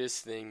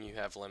weirdest thing you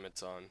have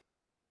limits on?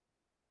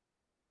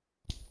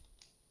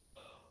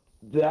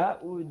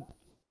 that would.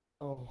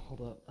 Oh,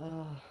 hold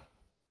up.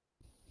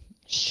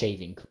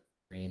 Shaving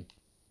cream.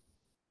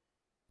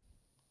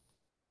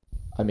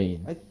 I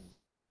mean, That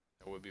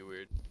would be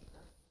weird.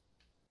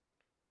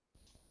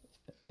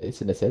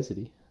 it's a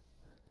necessity.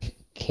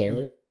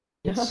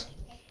 Carrots.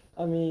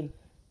 I mean,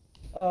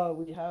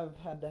 we have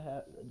had to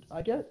have.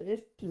 I guess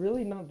it's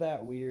really not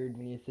that weird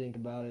when you think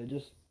about it.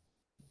 Just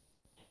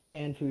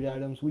and food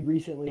items. We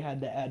recently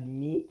had to add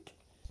meat,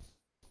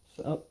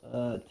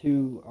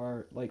 to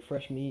our like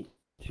fresh meat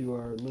to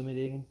our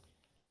limiting.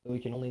 So we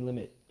can only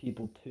limit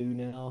people 2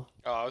 now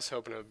Oh, I was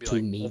hoping it would be Two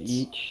like. of meats.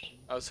 each.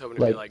 I was hoping it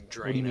would be like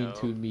What do you mean Drano.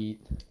 two meat?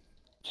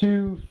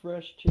 2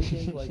 fresh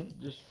chickens, like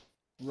just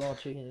raw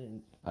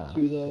chicken, Ah. and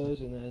 2 of those,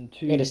 and then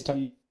 2. Yeah, just start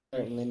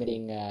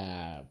limiting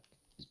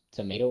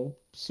tomato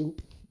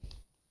soup.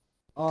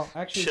 Oh,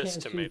 actually, Just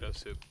canned soup tomato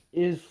soup.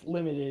 is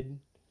limited.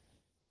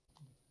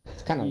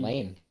 It's kind of Mm.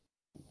 lame.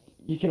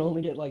 You can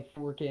only get like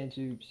 4 canned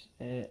soups,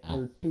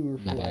 or 2 or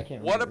 4. Okay. I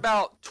can't What remember.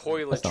 about That's not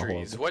toiletries?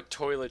 horrible. What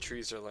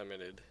toiletries are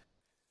limited?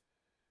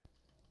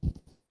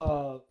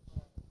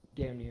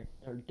 Damn near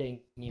or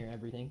dang near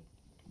everything.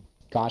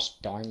 Gosh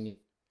darn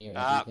near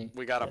Ah, everything.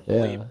 we gotta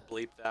Yeah.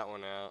 bleep that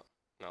one out.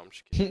 No, I'm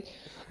just kidding.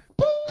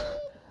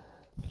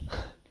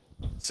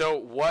 So,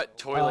 what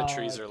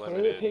toiletries are Toilet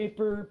limited?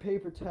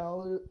 paper,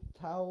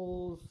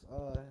 towels,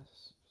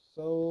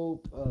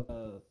 soap,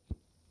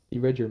 You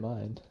read your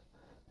mind.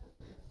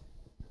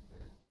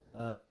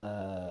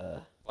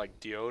 Like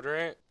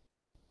deodorant?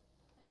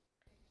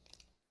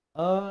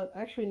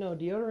 actually no,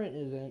 deodorant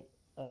isn't.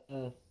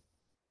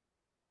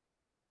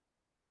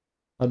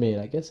 I mean,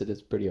 I guess it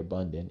is pretty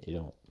abundant. You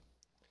don't.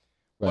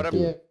 What run ab- through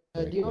Yeah, it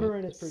very quick.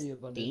 deodorant is pretty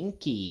abundant.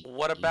 Stinky.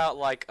 What about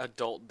like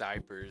adult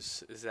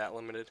diapers? Is that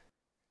limited?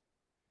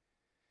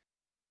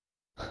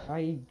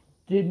 I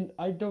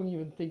don't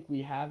even think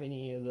we have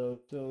any of those,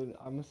 so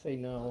I'm gonna say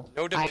no.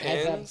 No I as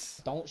depends.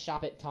 a don't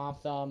shop at Tom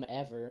Thumb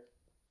ever.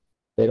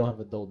 They don't have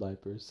adult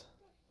diapers.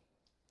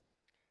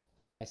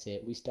 That's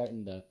it. We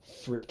starting the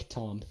frick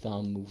Tom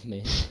Thumb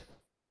movement.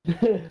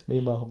 Me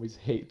and my homies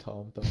hate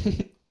Tom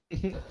Thumb.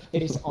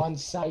 It is on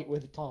site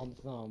with Tom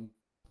Thumb.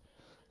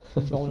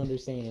 You don't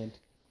understand.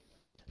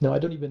 No, I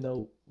don't even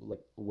know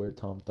like where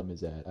Tom Thumb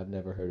is at. I've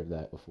never heard of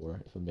that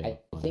before. If I'm being I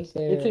honest. think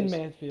there's. It's in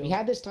Mansfield. We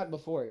had this talk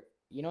before.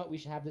 You know what? We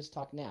should have this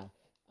talk now.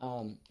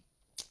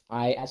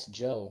 I asked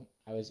Joe.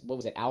 What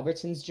was it?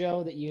 Albertsons,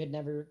 Joe, that you had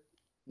never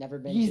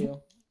been He's- to. Never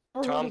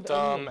heard Tom of any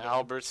Thumb, of them.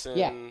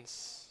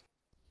 Albertsons,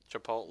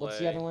 Chipotle. What's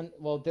the other one?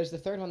 Well, there's the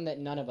third one that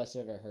none of us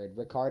ever heard.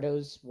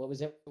 Ricardo's. What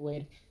was it,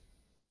 Wade?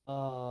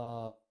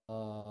 I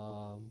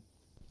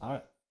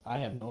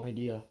have no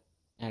idea.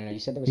 I don't know. You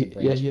said there was a Yeah,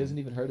 branch he one. hasn't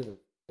even heard of it.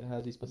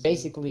 How's he supposed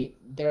Basically,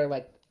 there are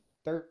like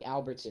 30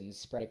 Albertsons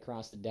spread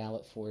across the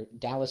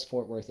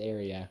Dallas-Fort Worth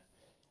area.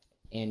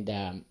 And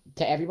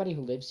to everybody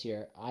who lives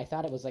here, I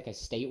thought it was like a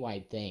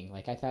statewide thing.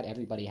 Like I thought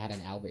everybody had an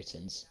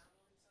Albertsons,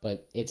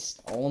 but it's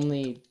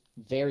only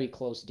very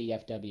close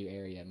DFW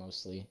area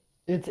mostly.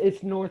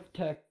 It's North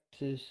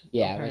Texas.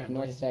 Yeah, like apparently.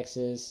 North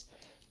Texas.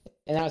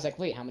 And I was like,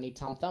 wait, how many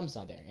Tom Thumbs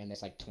are there? And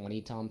there's like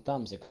 20 Tom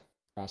Thumbs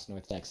across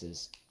North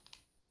Texas.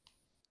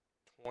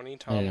 20 I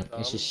Tom don't know.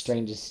 Thumbs. It's just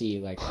strange to see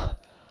like to?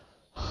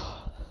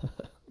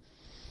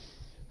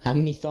 how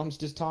many thumbs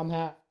does Tom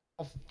have?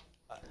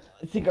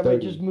 I think I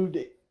might 30. just move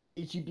to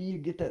HEB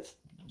and get that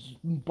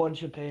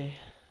bunch of pay.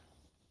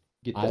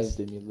 Get I- that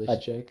stimulus I-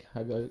 check.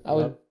 I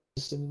was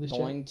Stimulus check.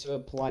 going to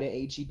apply to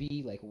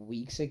HEB like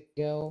weeks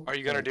ago. Are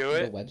you gonna Like, do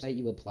it? The website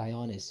you apply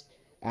on is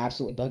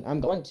absolutely bug. I'm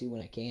going to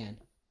when I can.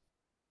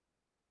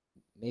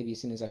 Maybe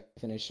as soon as I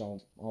finish all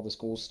the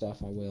school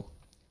stuff, I will.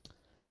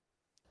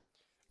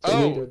 So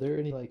wait, Oh. are there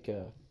any like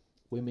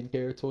women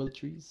care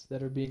toiletries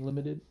that are being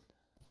limited?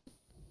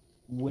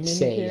 women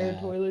Say, care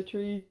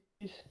toiletries.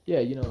 Yeah,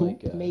 you know,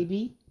 Poop, like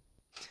maybe?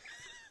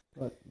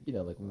 But you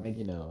know, like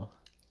you know.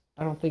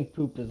 I don't think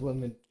poop is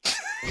limited.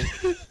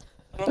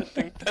 I don't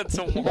think that's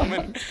a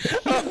woman.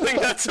 I don't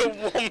think that's a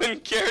woman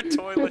care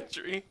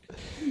toiletry.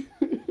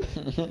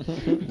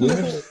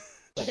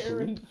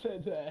 Aaron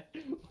said that.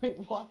 Wait,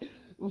 what?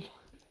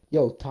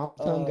 Yo, Tom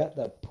Uh, got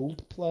the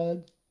poop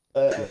plug?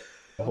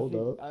 Hold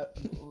up.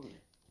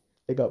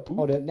 They got poop.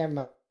 Hold up, never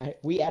mind.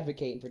 We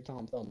advocating for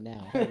Tom Thumb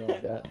now. Hold on.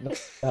 Yeah,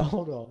 no,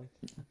 hold on.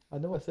 I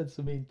know I said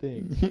some mean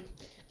things.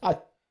 I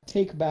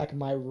take back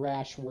my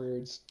rash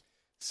words.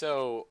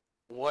 So,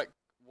 what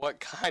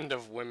kind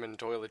of women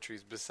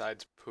toiletries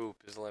besides poop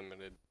is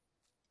limited?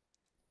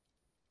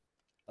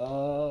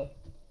 Y'all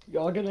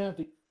gonna have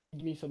to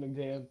give me some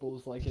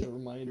examples, like as a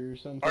reminder or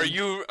something. Are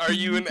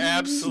you an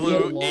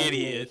absolute long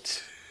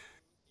idiot?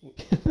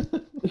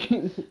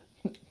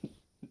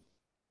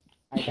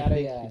 I got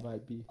He a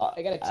might be.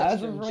 I got a text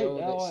As of from right Joe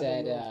now, that I'm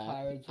said, a little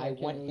tired, so I can't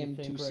want really him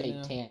think to right say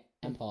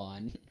now.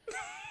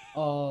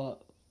 tampon.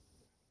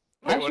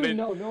 Wait, Actually,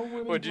 no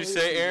women. what'd you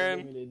say, toiletries are Aaron?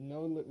 limited.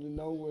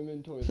 No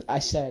women toiletries. I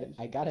said,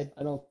 I got a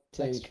I don't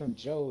text think. from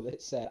Joe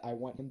that said, I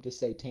want him to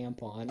say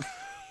tampon.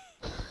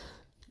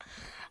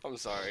 I'm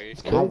sorry.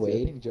 Crazy, I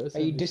Wade, think Joe Are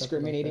sent you me something like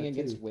discriminating that,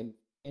 against too. women,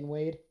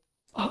 Wade?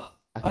 I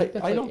I think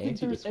that's like don't think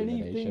there's anything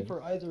anti-discrimination.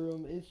 for either of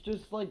them. It's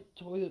just like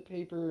toilet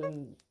paper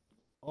and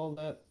all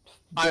that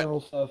I-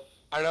 general stuff.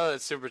 I know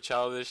that's super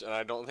childish, and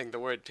I don't think the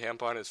word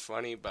tampon is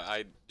funny, but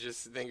I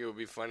just think it would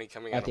be funny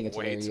coming I out think of it's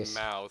Wade's hilarious.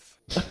 mouth.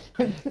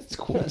 It's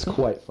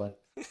quite fun.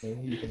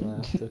 You can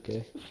laugh. It's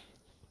okay.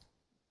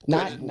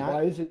 Not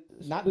Why is it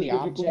not the specifically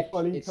object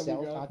funny itself,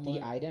 coming not out the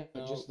my item, but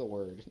mouth? just the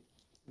word.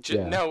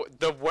 Yeah. No,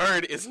 the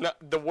word is not.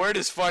 The word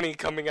is funny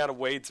coming out of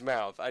Wade's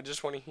mouth. I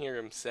just want to hear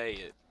him say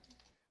it.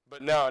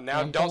 But no,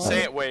 now Tampon? don't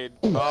say it, Wade.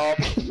 Oh,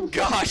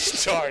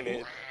 gosh darn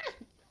it.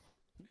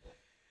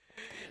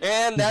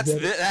 And that's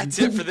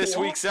it for this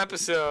week's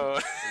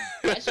episode.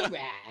 That's a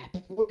wrap.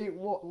 Wait,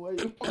 what?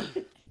 Wait.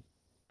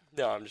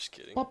 No, I'm just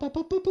kidding.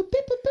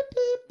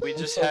 We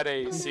just had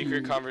a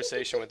secret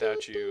conversation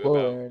without you Whoa,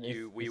 about Aaron,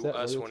 is that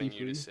us royalty wanting you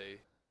to free?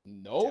 say.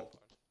 Nope.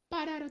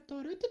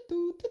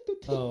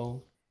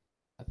 Oh.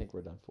 I think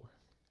we're done for.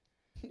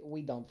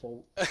 We done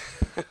for.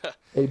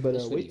 Hey, but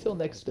This wait video till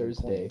next has been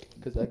Thursday, recorded.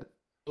 because I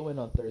go in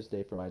on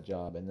Thursday for my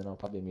job, and then I'll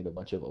probably meet a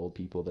bunch of old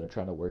people that are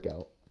trying to work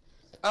out.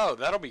 Oh,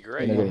 that'll be And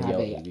great. they're You'll gonna have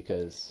yell at a- me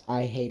because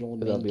I hate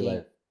old they'll men be game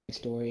like,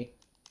 story.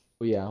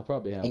 well, yeah, I'll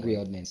probably have Angry one.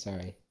 old men,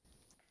 sorry.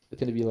 It's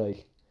gonna be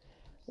like,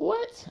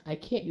 what? I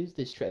can't use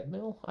this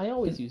treadmill. I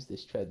always use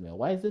this treadmill.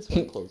 Why is this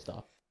one closed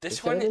off? This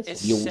Instead of one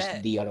this is Use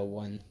set the other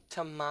one.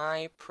 to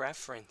my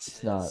preferences.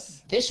 It's not.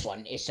 This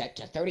one is set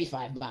to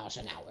 35 miles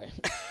an hour.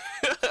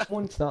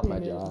 One It's not my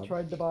man job.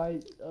 tried to buy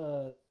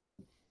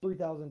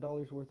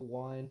 $3,000 worth of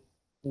wine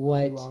too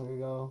What? long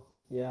ago.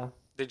 Yeah.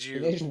 Did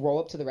Did they you? just roll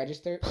up to the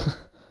register?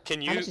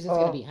 Can How much you? is this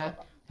gonna be?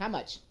 How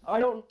much? I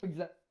don't know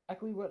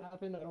exactly what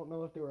happened. I don't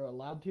know if they were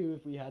allowed to,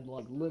 if we had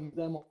like limit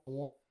them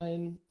on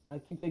wine. I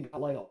think they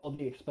got like all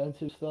the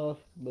expensive stuff,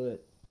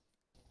 but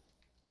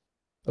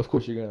Of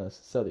course, you're gonna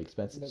sell the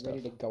expensive They're stuff.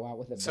 ready to go out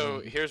with a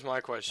So bang. here's my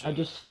question. I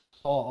just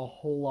saw a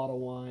whole lot of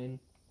wine.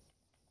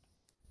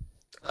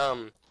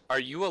 Are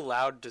you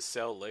allowed to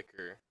sell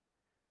liquor?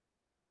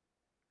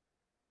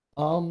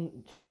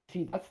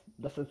 See,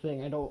 that's the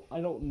thing. I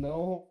don't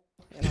know,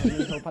 and I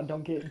really hope I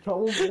don't get in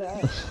trouble for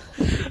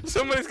that.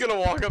 Somebody's gonna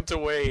walk up to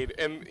Wade,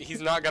 and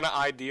he's not gonna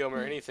ID him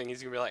or anything.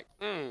 He's gonna be like,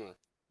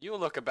 you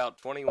look about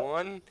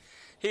 21.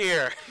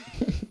 Here.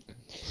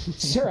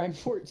 Sir, I'm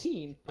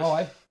 14. Oh,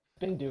 I've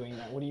been doing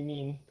that. What do you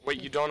mean?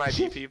 Wait, you don't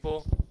ID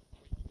people?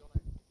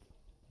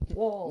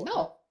 Well,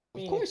 No, I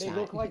mean, of course if they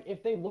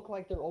not. look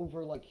like they're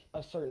over like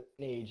a certain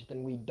age,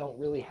 then we don't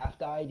really have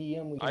to ID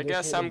them. We can I just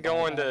guess hit a I'm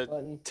going bypass to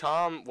button.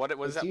 Tom. What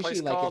was It's that usually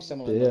place like called? if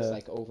someone looks Yeah.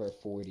 like over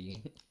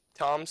 40.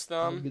 Tom's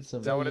Thumb. Get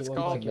some- Is that what You it's look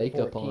called? like you're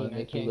Makeup 14, on, I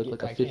make you can't look get-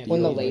 like a I can't 50 When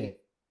the year old lady- man.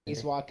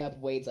 He's walk up,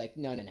 Wade's like,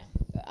 no.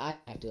 I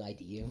have to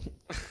ID you.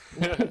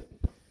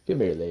 Come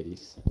here,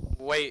 ladies.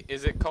 Wait,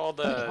 is it called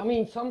I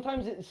mean,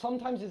 sometimes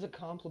it's a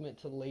compliment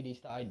to the ladies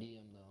to ID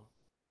them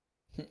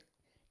though.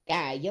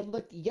 Yeah, you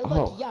look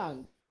Oh.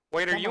 young.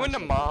 Wait, are Come you on, into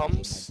shake my hand,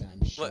 moms? my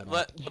gun, shut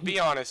up. Be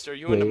honest. Are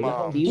you into Wait.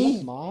 moms? Do you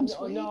like moms?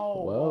 No, Wade? no.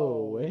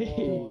 Whoa,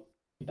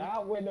 wait.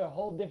 That went a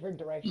whole different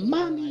direction.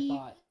 Mommy. Than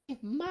I thought.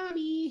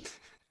 Mommy.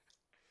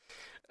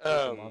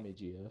 Mommy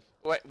GF.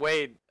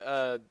 Wait.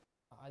 I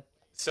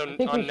So think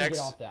we on should next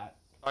get off that.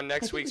 on I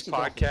next think we week's should get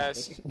off the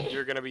podcast,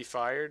 you're gonna be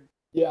fired.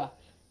 Yeah.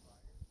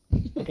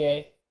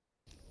 Okay.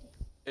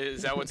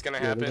 Is that what's gonna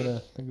Yeah, happen?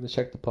 they're gonna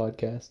check the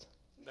podcast.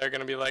 They're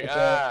gonna be like,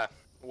 Okay.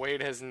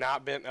 Wade has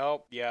not been.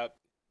 Oh, yep,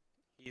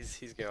 he's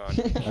gone.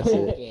 That's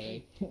it.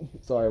 Okay.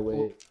 Sorry,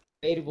 Wade.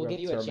 Wade, we'll We're give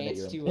you a gonna terminate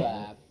chance your to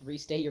employment.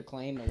 restate your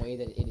claim in a way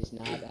that it is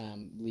not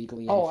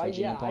legally Oh,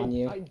 infringing upon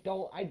you.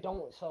 I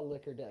don't sell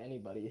liquor to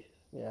anybody.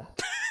 Yeah.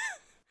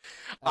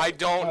 I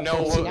don't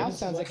know See, what. now it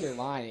sounds like you're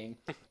lying.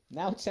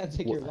 Now it sounds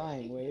like you're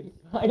lying, Wade.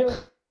 I don't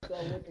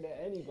sell liquor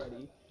to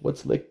anybody.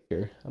 What's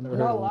liquor? I've never I'm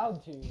heard not of one.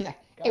 allowed to.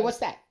 Hey, what's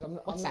that? I'm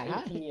What's not that,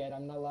 huh? 18 yet.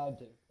 I'm not allowed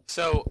to.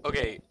 So,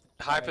 okay,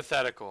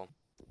 hypothetical.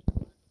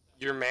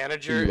 Your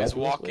manager Do you is like this,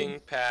 walking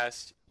Wade?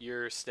 past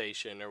your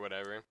station or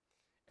whatever,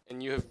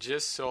 and you have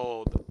just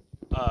sold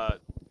a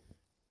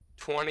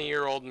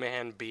 20-year-old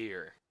man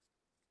beer.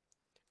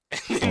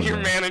 And then Oh, your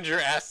no. manager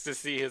asks to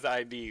see his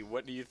ID.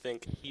 What do you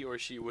think he or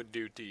she would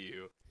do to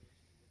you?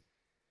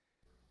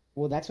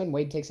 Well, that's when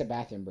Wade takes a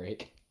bathroom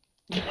break.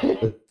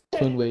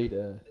 That's when Wade,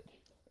 That's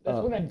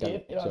oh, when I got did,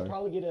 it. and I'd Sorry.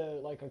 probably get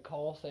a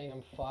call saying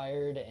I'm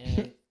fired,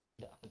 and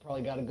I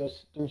probably got to go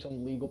through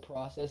some legal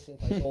process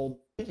since I sold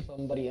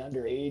somebody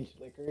underage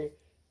liquor.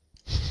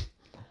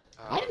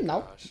 Oh, I didn't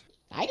know. gosh.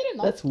 I didn't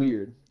know. That's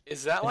weird.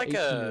 Is that An like a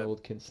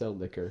 18-year-old can sell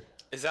liquor,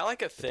 is that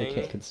like a but they can't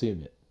thing?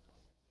 consume it.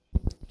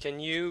 Can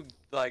you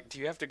like do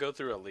you have to go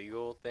through a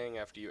legal thing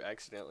after you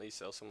accidentally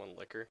sell someone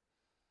liquor?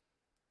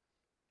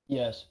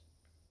 Yes.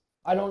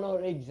 I don't know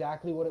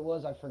exactly what it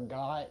was. I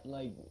forgot.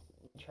 Like,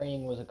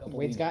 training was a couple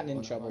Wade's weeks gotten ago, in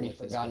and I've trouble already with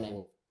this forgotten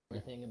before.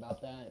 everything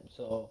about that.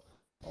 So,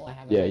 I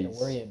haven't Yeah, had to he's-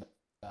 worry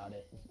about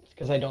it. It's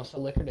because I don't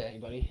sell liquor to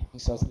anybody. He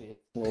sells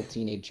little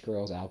teenage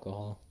girls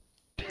alcohol.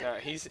 No,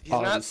 he's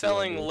Obviously, not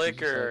selling I do.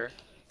 liquor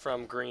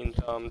from Green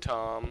Thumb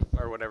Tom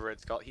or whatever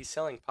it's called. He's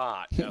selling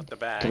pot out the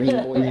back.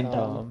 Green Boy Green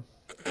Tom.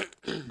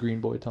 Tom.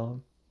 Green Boy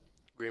Tom.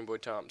 Green Boy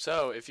Tom.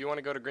 So if you want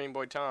to go to Green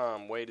Boy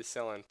Tom, Wade is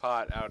selling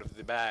pot out of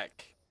the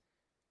back.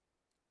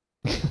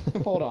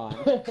 Hold on.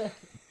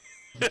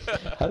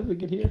 How did we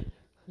get here?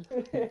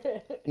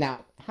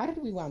 Now, how did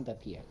we wound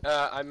up here?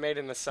 I made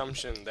an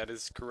assumption that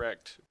is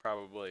correct,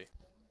 probably.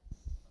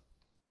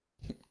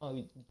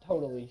 Oh,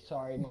 totally.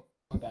 Sorry.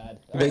 My bad.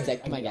 Wade's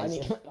like, come on, I guys.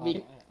 need to stop.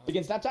 We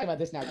can stop talking about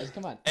this now, guys.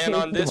 Come on. And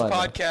on this Come on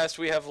now. podcast,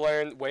 we have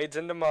learned Wade's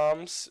into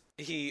moms.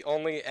 He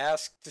only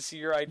asks to see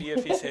your ID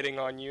if he's hitting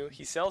on you.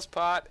 He sells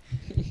pot,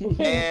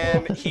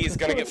 and he's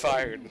gonna get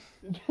fired.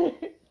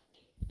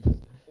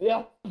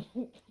 Yeah.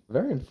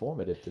 Very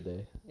informative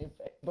today. If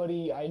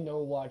anybody I know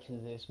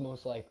watches this,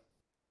 most likely.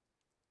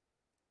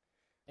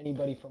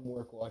 Anybody from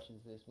work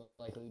watches this, most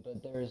likely,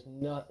 but there's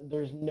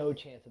no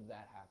chance of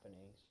that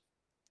happening.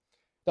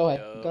 Go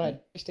ahead. Yeah. Go ahead.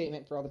 Your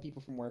statement for all the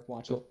people from work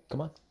watching. Go,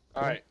 come on.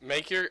 All right, all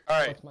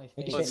right. What's my Make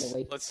statement? your Let's statement,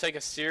 Wade. let's take a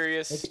Make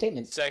serious your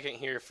statement. second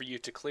here for you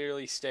to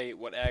clearly state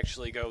what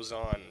actually goes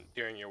on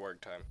during your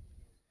work time.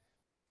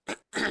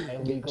 I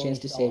illegally chance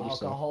to sell save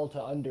yourself. alcohol to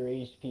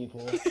underage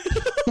people.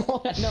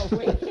 No,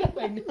 wait,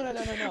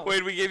 no.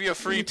 Wade, we gave you a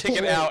free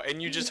ticket out,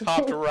 and you just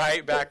hopped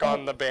right back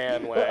on the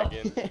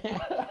bandwagon.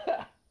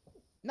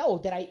 No,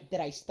 did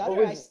I stutter?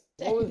 What I was,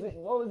 said.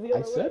 what was the I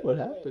other said way? what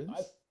Wait, happens.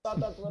 I thought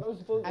that's what I was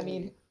supposed to I do.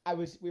 mean,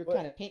 we were What?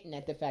 kind of hinting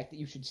at the fact that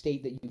you should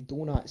state that you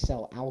do not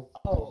sell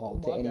alcohol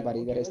Oh, to my bad.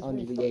 anybody that Okay, is let's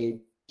under the restart. age.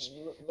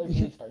 Let's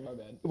restart, my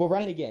bad. We'll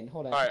run it again.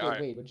 Hold on. All right, Okay, all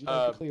right. Wade, would you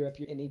like to clear up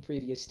any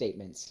previous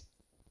statements?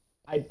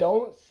 I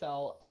don't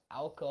sell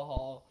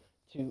alcohol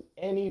to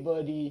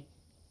anybody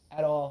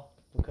at all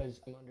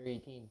because I'm under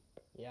 18.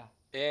 Yeah.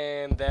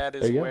 And that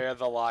There is you go. where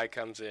the lie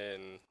comes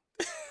in.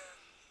 What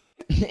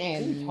are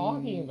And you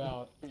talking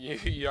about?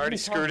 You already you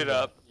screwed it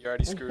talking up. You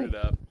already screwed it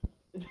up.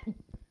 We're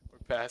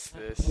past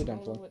this. We're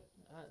done for. What?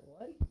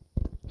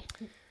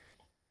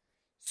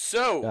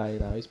 So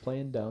Now he's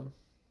playing dumb.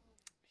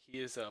 he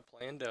is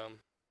playing dumb.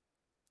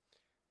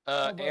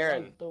 Oh, but,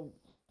 Aaron, like, the-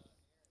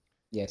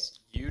 Yes.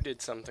 you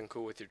did something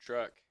cool with your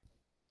truck.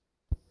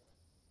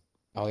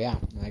 Oh yeah,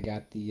 I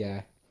got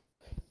the.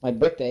 My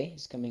birthday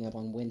is coming up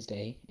on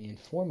Wednesday, and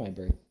for my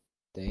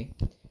birthday,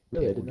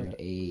 Really, I I didn't know ordered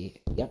that.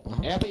 a. Yep.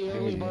 Happy I early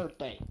ordered a-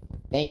 birthday.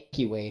 Thank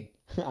you, Wade.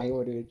 I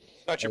ordered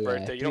It's not your a,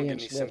 birthday. You don't get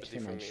 3-inch any lift sympathy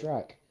for from my me.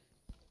 truck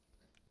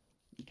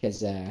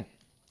because I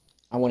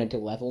wanted to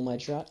level my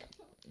truck,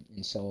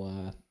 and so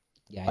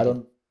yeah, I don't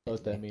know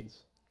what that means.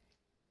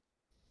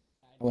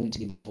 I wanted to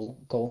get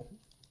full.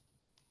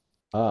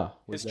 Ah,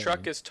 what His does that truck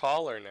mean? is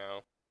taller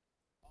now.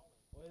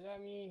 What does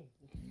that mean?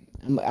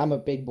 I'm a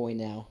big boy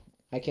now.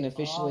 I can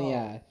officially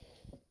Oh.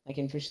 I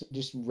can officially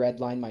just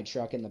redline my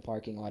truck in the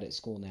parking lot at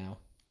school now.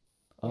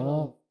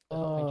 Oh, My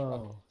truck.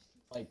 oh.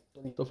 Like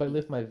 3 So if I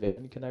lift my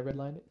van, can I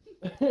redline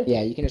it?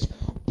 Yeah, you can just.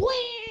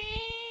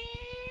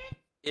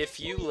 If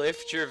you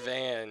lift your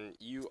van,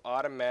 you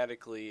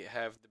automatically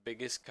have the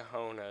biggest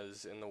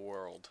cojones in the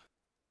world.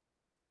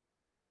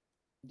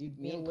 Dude,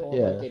 me You and lift Cole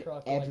Yeah. looked at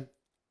truck every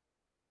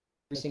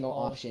like single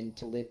tall- option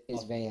to lift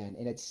his van,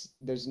 and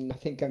there's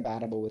nothing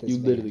compatible with his You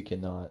van. literally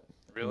cannot.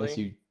 Really? Unless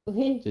you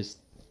just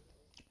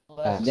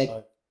That Nick-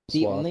 sucks.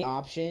 The swap. only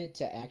option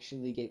to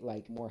actually get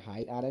like more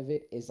height out of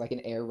it is like an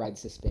air ride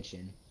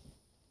suspension.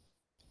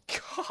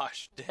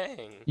 Gosh,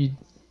 dang.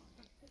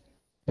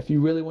 If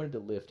you really wanted to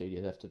lift it,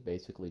 you'd have to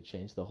basically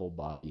change the whole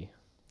body.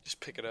 Just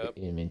pick it up.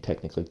 I mean,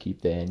 technically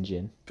keep the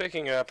engine.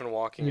 Picking it up and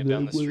walking it Yeah,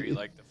 down the well, street it-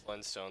 like the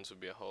Flintstones would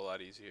be a whole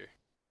lot easier.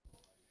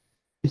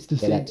 It's the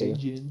Yeah, that same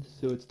too. engine,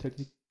 so it's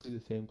technically the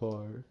same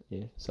car.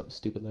 Yeah, something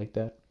stupid like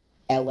that.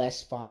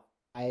 LS5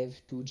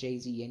 to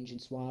JZ engine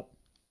swap.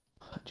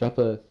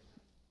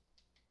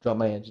 Drop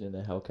my engine in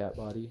a Hellcat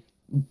body.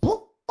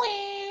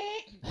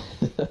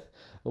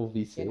 Oh,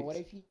 V6. And what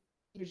if you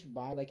just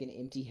buy like an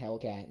empty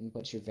Hellcat and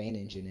put your van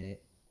engine in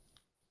it?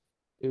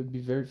 it would be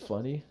very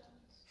funny.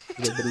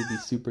 Everybody would be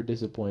super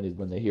disappointed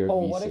when they hear a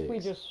Oh, V6. what if we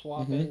just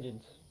swap Mhm.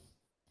 engines?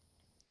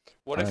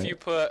 What if Alright. you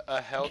put a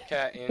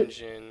Hellcat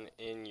engine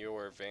in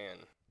your van?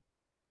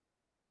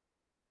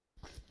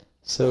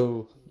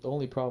 So the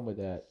only problem with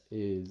that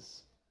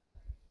is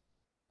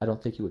I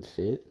don't think it would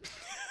fit.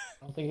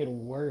 I don't think it'll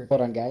work.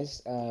 Hold on,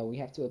 guys. We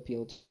have to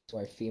appeal to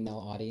our female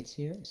audience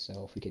here,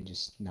 so if we could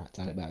just not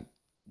talk about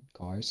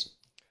cars.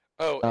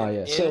 Oh, Oh, an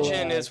yeah. So,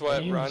 engine is what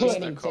engine runs the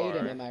Channing Tatum,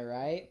 car. am I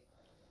right?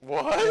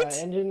 What?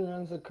 Engine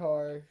runs the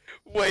car.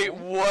 Wait,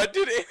 what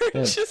did Aaron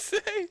Yeah. just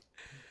say?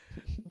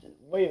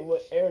 Wait,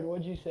 what, Aaron?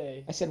 What'd you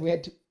say? I said we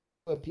had to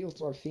appeal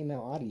to our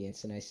female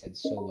audience, and I said,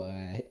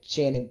 so,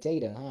 Channing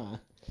Tatum, huh?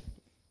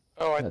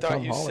 Oh, I Yeah, thought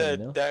Tom you Holland, said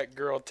you know? that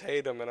girl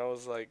Tatum, and I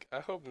was like, I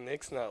hope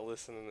Nick's not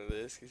listening to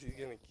this because he's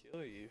gonna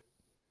kill you.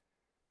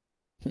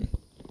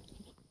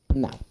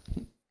 No.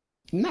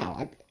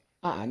 No,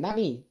 not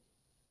me.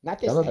 Not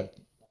this Tell him head.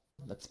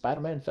 that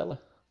Spider-Man fella.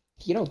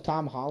 You know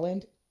Tom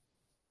Holland?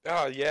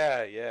 Oh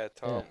yeah,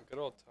 Tom. Yeah. Good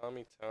old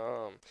Tommy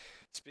Tom.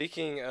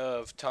 Speaking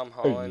of Tom Hey,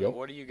 Holland, yo.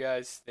 what do you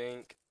guys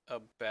think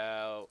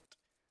about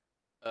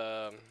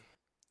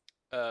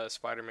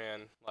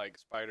Spider-Man, like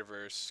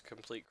Spider-Verse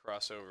complete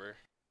crossover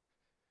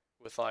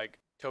with like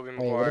Tobey Wait, what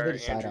did they Maguire,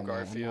 decide Andrew on that? I'm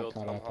not Garfield,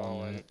 caught Tom up on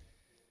Holland.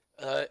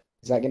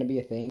 Is that gonna be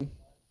a thing?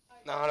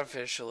 Not Is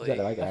officially. that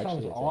like That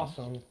sounds actually a thing?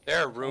 awesome. There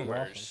are Sounds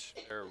rumors.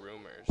 There are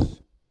rumors.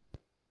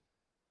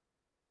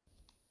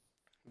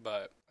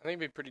 But I think it'd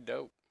be pretty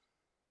dope.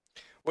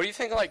 What do you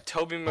think like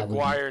Tobey would be-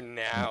 Maguire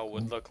now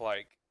would look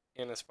like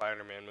in a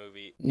Spider-Man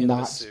movie in Not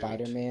the suit?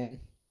 Spider-Man.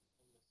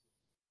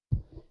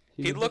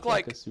 He He'd would look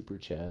like like- a super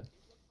Chad.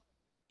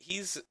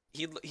 He's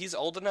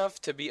old enough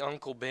to be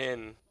Uncle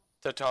Ben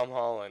to Tom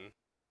Holland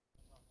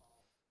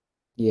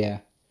Yeah.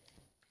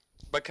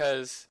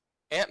 because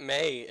Aunt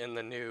May in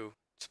the new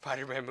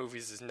Spider-Man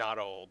movies is not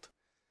old.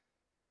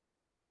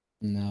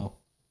 No.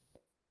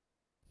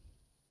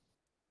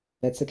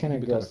 That's the kind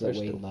of Be girls kinda that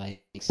fresh, Wade though.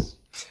 likes.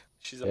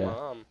 She's a Yeah.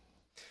 mom.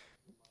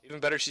 Even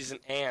better, she's an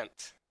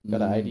aunt.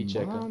 Gotta ID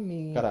check him.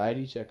 Mommy. Gotta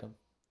ID check him.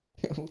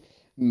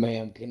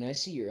 Ma'am, can I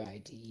see your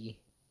ID?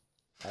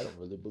 I don't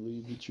really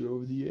believe that you're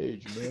over the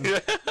age,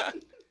 man.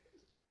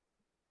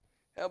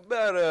 How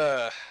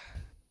about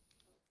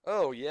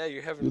oh yeah,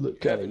 you're You look you're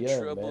kinda having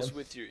young, troubles man.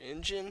 with your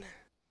engine.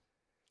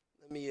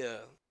 Let me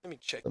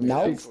check Let me that No,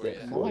 out fix for that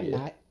you. no, for I'm you.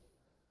 not.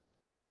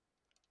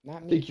 Not I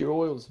me. think your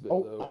oil's a bit Oh,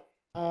 low.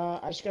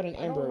 I just got an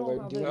I don't Amber know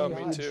Alert. how Do they you Oh, me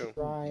want too. to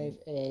drive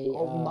a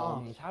Oh,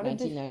 moms. How did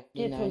this get to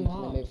 1999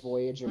 Plymouth moms?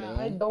 Voyager I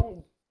man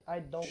don't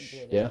get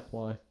it. Yeah,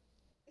 why?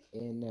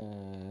 in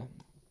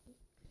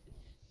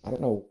I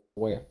don't know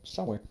where,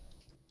 somewhere.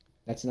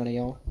 That's none of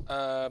y'all.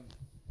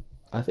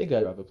 I think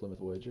I'd drive a Plymouth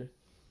Voyager.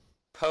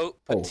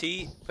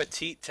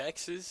 Petite,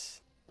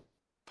 Texas.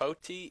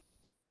 Petite.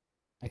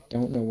 I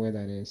don't know where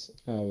that is.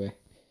 Oh wait,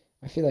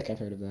 I feel like I've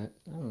heard of that.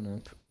 I don't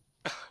know.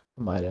 I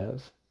might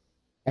have.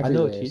 I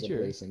know a Everywhere is a teacher.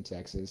 place in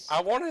Texas.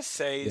 I want to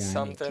say Yeah, I know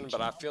something, but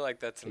teacher. I feel like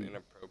that's an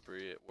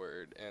inappropriate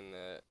word, and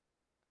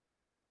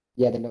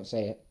Yeah, then don't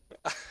say it.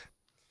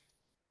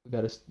 We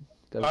gotta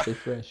stay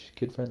fresh,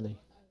 kid friendly.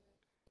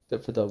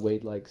 Except for the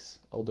Wade likes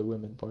older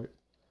women part.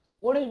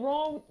 What is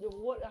wrong?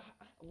 What?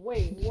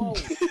 Wait, whoa.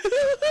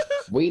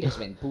 Wade has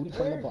been booted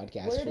from the Where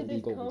podcast where for did this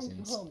legal come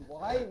reasons. from?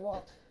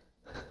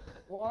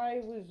 Why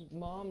was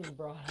moms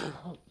brought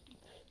up?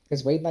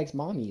 Because Wade likes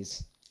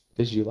mommies.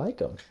 Cause you like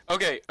them.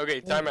 okay,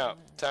 time out.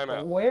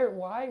 Where?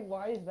 Why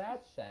is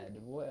that said?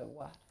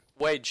 Why?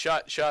 Wade,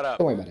 shut up.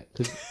 Don't worry about it.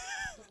 'Cause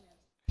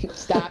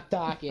Stop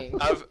talking.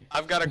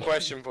 I've got a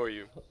question for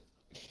you.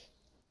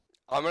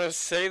 I'm gonna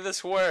say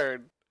this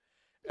word,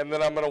 and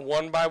then I'm gonna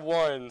one by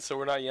one, so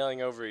we're not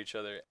yelling over each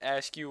other,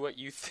 ask you what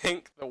you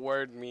think the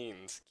word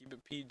means. Keep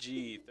it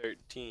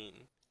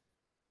PG-13.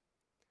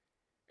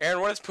 Aaron,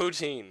 what is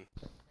poutine?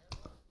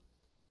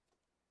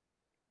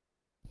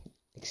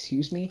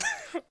 Excuse me?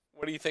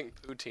 What do you think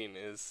poutine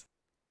is?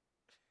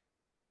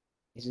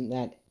 Isn't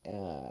that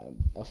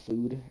a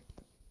food?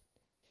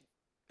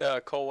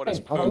 Cole, what is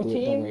Hey, I'll poutine? do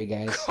it, don't worry,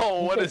 guys.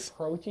 Cole, You what said is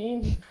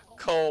protein?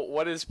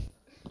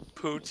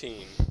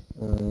 poutine?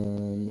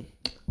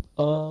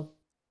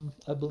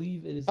 I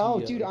believe it is. Oh,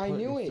 the, dude, I part in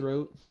knew the it.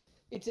 Throat.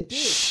 It's a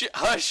dish.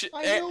 Hush,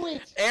 I knew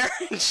it.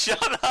 Aaron,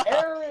 shut up.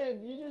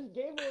 Aaron, you just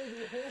gave away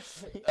the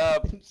answer.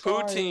 I'm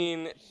sorry.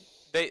 Poutine.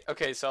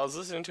 So I was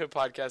listening to a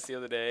podcast the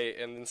other day,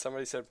 and then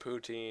somebody said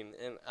poutine,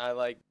 and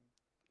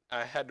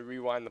I had to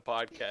rewind the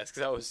podcast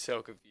because I was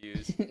so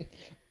confused.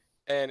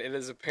 And it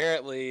is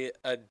apparently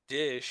a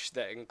dish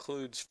that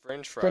includes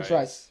French fries, French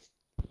fries.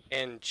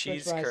 and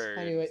cheese French fries,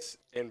 I knew it. curds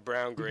and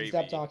brown You can gravy,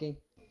 stop talking.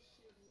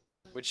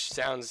 which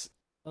sounds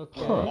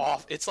Okay. Huh.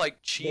 off. It's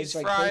like cheese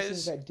There's like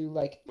places fries that do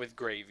like with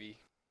gravy,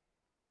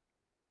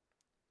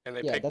 and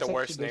they yeah, picked that's the like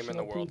worst name in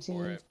the traditional world for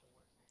poutine.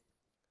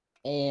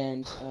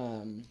 it.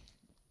 And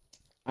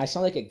I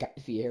saw like a Guy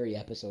Fieri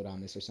episode on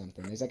this or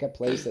something. There's like a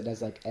place that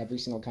does like every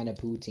single kind of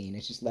poutine.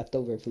 It's just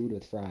leftover food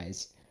with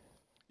fries.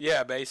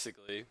 Yeah,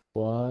 basically.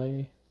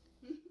 Why?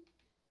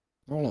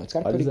 I don't know. It's got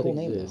a Why does pretty that cool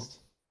name though. exist?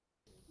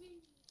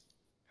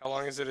 How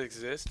long has it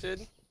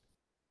existed?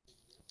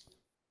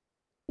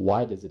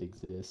 Why does it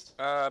exist?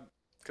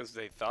 Because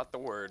they thought the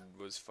word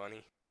was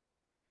funny.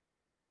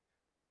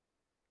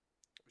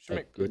 We should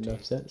Make make good protein.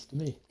 enough sense to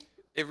me.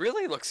 It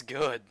really looks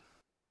good.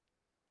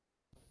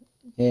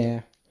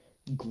 Yeah.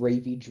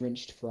 Gravy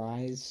drenched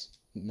fries,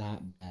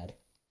 not bad.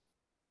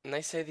 And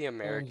they say the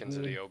Americans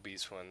are good. the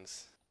obese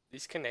ones.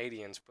 These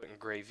Canadians putting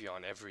gravy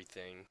on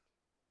everything.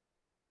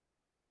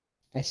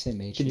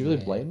 SMH. Can you in really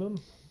my blame head. them?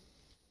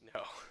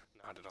 No,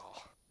 not at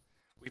all.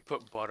 We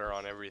put butter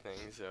on everything,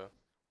 so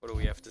what do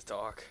we have to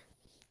talk?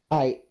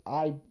 I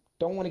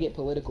don't want to get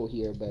political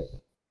here, but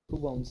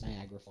who owns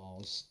Niagara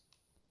Falls?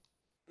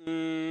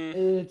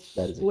 It's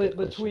That is a split good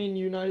question. between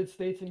United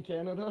States and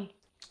Canada.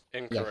 Yeah,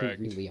 Incorrect.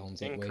 who really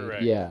owns it? Wade?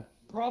 Incorrect. Yeah,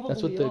 Probably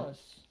what the-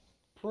 us.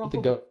 what the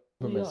Probably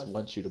government us.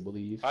 wants you to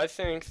believe. I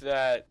think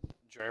that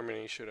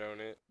Germany should own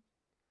it.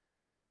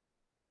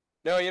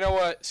 No, you know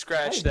what?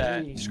 Scratch I that.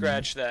 agree.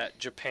 Scratch that. I'm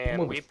Japan.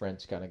 more of We a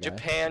French kind of guy.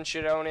 Japan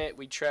should own it.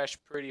 We trashed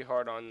pretty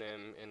hard on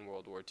them in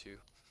World War II.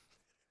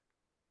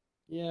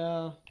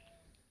 Yeah,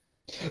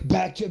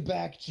 Back to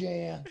back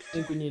jam. I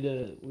think we need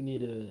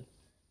to.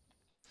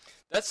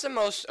 That's the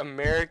most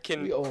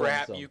American We owe 'em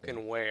crap you something.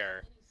 can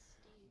wear.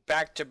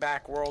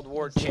 Back-to-back World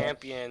War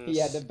champions.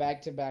 Yeah, the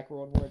back to back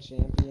World War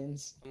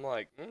champions. I'm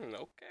like,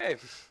 okay.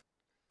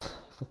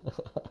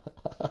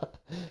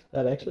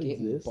 That actually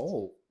Getting exists.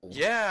 bold.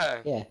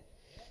 Yeah. Yeah.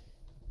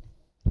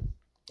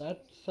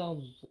 That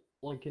sounds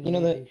like an You know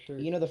amazing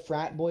shirt. the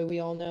frat boy we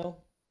all know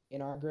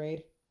in our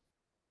grade?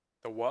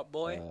 The what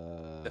boy?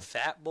 The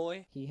fat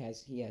boy? He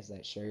has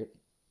that shirt.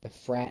 The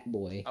frat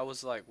boy. I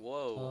was like,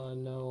 whoa.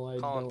 No, I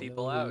Calling don't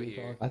people know who out you're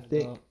here. talking I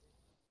think- about.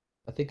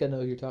 I think I know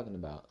who you're talking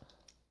about.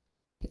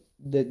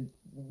 The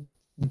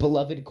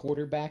beloved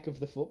quarterback of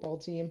the football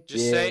team.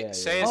 Just Yeah, say yeah.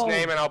 his Oh.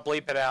 name and I'll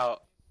bleep it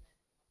out.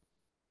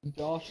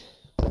 Josh.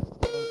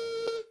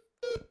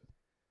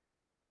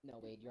 No,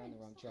 Wade, you're on the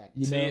wrong track.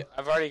 You See, know,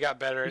 I've already got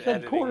better He at said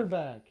editing.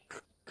 quarterback.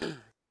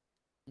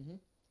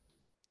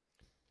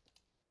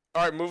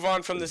 All right, move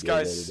on from Pretty this good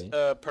guy's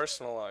editing.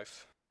 personal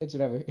life. It's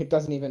whatever. It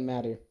doesn't even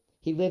matter.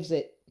 He lives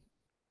at.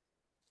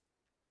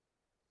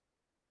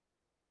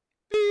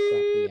 Drop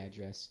the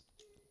address.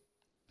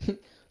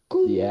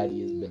 the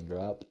Addy has been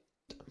dropped.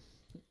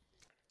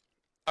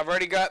 I've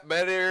already got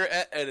better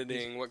at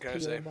editing. What can I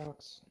say? PO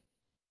box.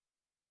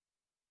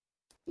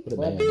 What a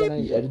Well, man. then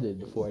I- He edited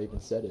before I even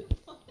said it.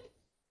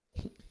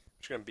 I'm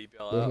just gonna beep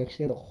y'all They out.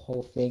 actually had the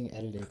whole thing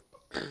edited.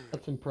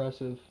 That's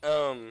impressive.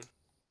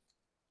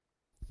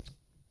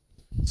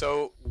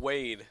 So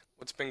Wade,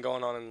 what's been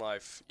going on in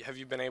life? Have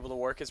you been able to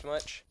work as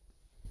much?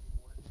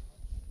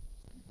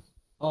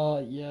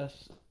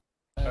 Yes.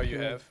 Oh, you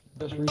have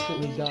Just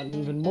recently gotten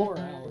even more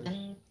hours.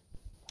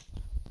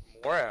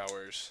 more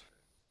hours.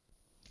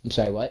 I'm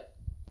sorry, what?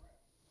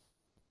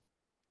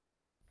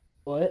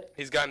 What?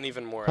 He's gotten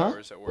even more Huh?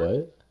 hours at work.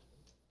 What?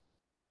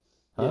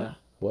 Huh? Yeah.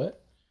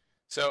 What?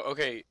 So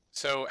okay,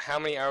 so how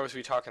many hours are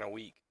we talking a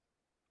week?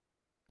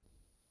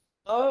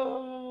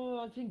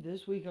 I think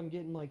this week I'm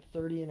getting like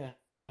 30 and a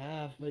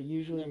half, but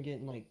usually I'm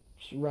getting like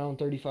around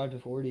 35 to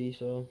 40,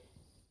 so.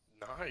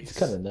 Nice. It's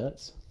kind of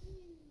nuts.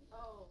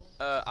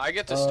 I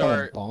get to Oh.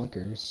 start.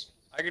 Bonkers.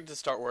 I get to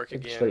start work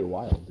It's straight again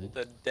wild, dude.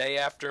 the day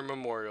after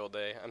Memorial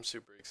Day. I'm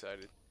super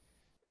excited.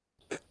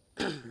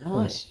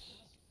 Nice.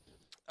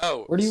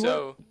 Oh, Where do you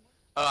so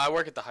I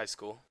work at the high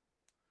school.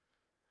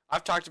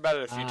 I've talked about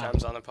it a few Ah.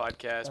 times on the podcast,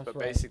 That's but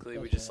right. basically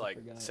we That's just right, I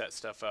like forgot. set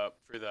stuff up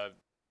for the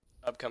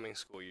upcoming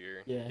school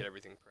year, Yeah. get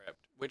everything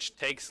prepped, which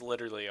takes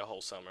literally a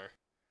whole summer.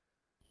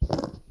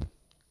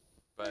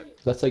 But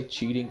That's like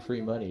cheating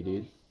free money,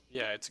 dude. Is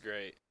yeah, it's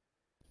great.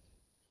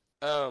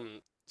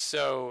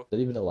 So that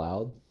even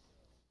allowed?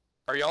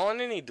 are y'all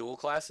in any dual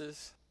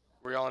classes?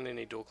 Were y'all in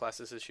any dual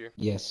classes this year?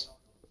 Yes.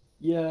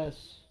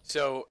 Yes.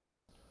 So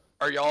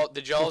did y'all's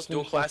Just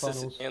dual finished our classes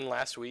finals. end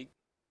last week?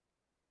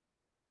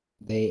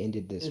 They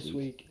ended this This week.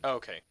 week. Oh,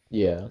 okay.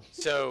 Yeah.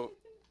 So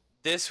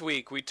this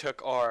week we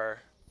took our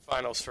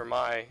finals for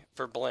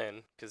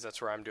Blinn, because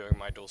that's where I'm doing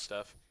my dual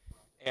stuff.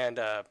 And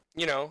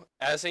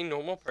as a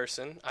normal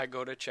person, I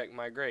go to check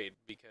my grade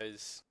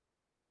because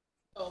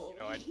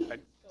I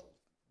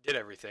did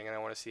everything and I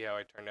want to see how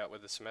I turned out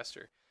with the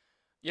semester.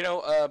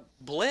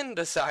 Blinn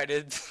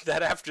decided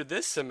that after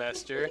this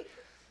semester,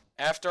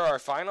 after our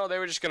final, they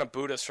were just gonna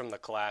boot us from the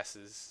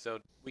classes, so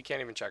we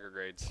can't even check our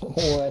grades.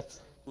 What?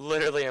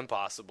 Literally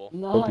impossible.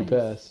 Hope you Nice.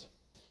 pass.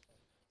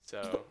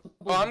 So,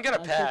 I'm gonna I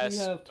think we pass.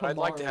 have I'd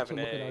like to tomorrow have an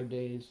look at A. our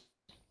days.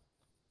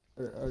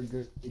 Or our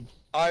grades.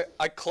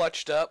 I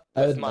clutched up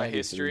I with had my 93.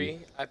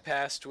 history. I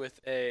passed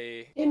with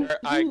I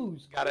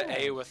Infuse, got an A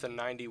crap. with a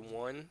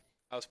 91.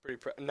 I was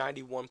pretty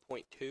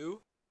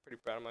 91.2.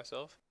 Pretty proud of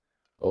myself.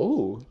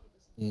 Oh,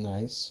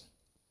 Nice.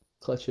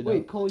 clutch it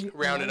Wait, up. Cole, you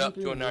Rounded up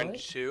to a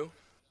 93 what? 92.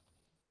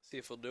 See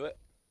if he'll do it.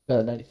 Got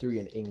a 93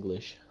 in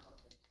English.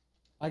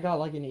 I got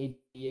like an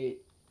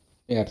 88.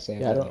 You have to say I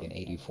Yeah, I got don't- like an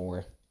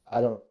 84.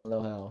 I don't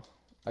know how.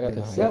 I got Yeah,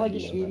 the I I got like an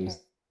 70 in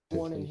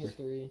 81 in paper.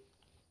 history.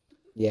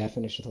 Yeah, I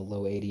finished with a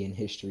low 80 in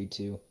history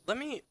too. Let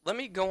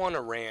me go on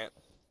a rant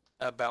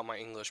about my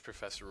English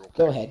professor real quick.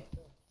 Go ahead.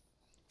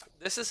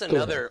 This is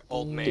another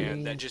old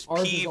man that just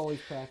Ours is always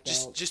cracked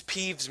out. just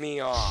peeves me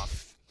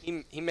off.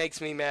 He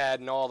makes me mad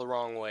in all the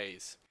wrong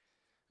ways.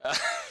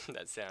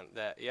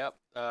 Yep.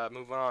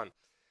 Moving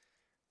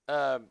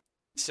on.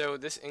 So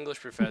this English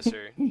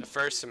professor, the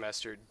first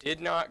semester, did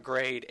not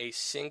grade a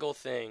single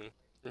thing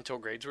until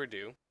grades were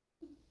due.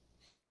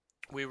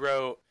 We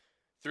wrote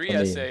 3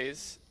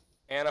 essays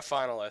and a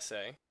final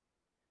essay.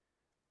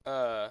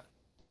 And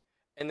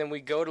then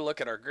we go to look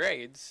at our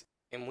grades,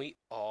 and we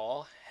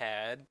all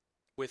had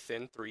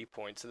within 3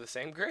 points of the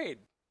same grade.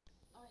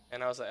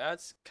 And I was like,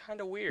 that's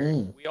kind of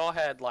weird. We all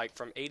had like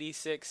from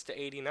 86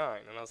 to 89,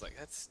 and I was like,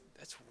 that's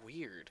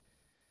weird.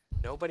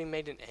 Nobody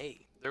made an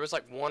A. There was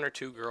like 1 or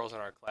 2 girls in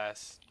our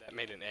class that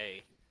made an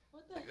A.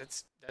 Like,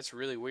 that's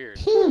really weird.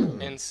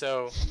 And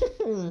so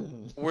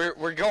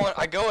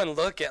I go and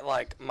look at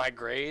like my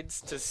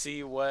grades to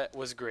see what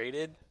was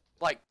graded.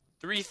 Like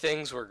 3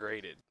 things were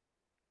graded.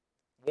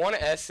 1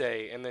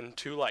 essay and then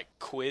 2 like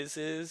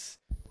quizzes,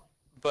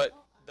 but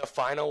the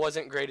final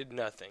wasn't graded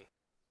nothing.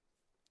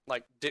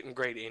 Like didn't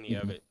grade any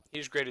of it. He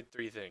just graded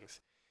 3 things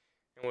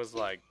and was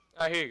like,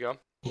 "Ah, here you go."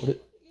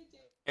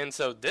 And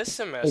so this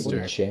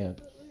semester,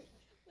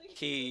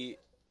 he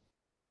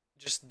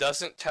just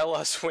doesn't tell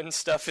us when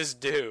stuff is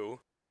due,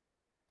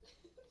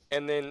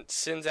 and then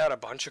sends out a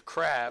bunch of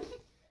crap.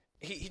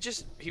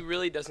 He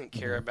really doesn't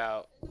care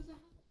about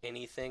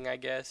anything, I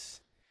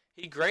guess.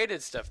 He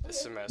graded stuff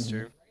this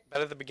semester,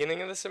 but at the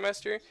beginning of the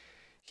semester,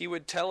 he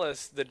would tell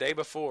us the day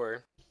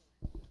before.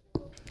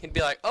 He'd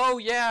be like, "Oh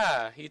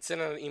yeah," he'd send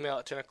an email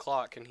at 10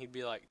 o'clock, and he'd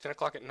be like, 10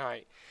 o'clock at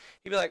night.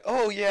 He'd be like,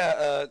 "Oh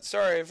yeah,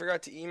 sorry, I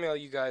forgot to email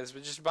you guys,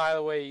 but just by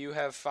the way, you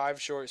have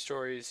 5 short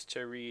stories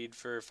to read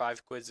for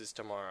 5 quizzes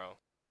tomorrow."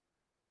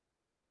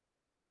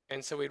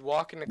 And so we'd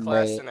walk into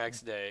class the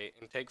next day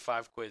and take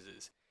 5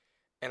 quizzes.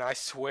 And I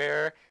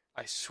swear,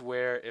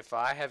 if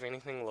I have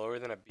anything lower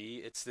than a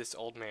B, it's this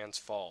old man's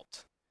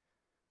fault.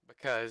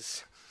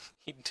 Because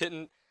he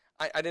didn't...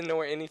 I didn't know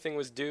where anything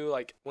was due.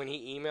 Like, when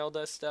he emailed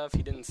us stuff,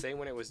 he didn't say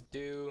when it was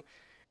due,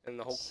 and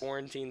the whole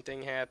quarantine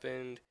thing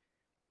happened.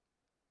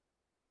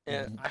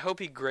 And I hope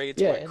he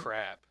grades my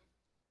crap.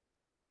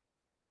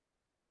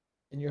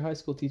 And your high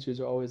school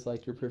teachers are always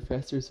like, your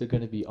professors are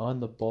going to be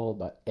on the ball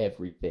about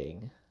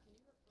everything.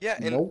 Yeah,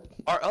 and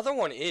our other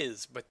one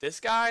is, but this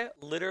guy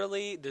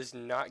literally does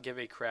not give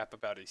a crap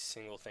about a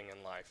single thing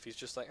in life. He's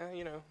just like,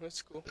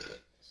 that's cool.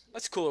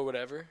 That's cool or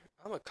whatever.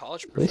 I'm a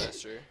college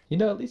professor.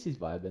 At least he's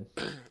vibing.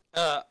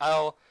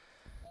 I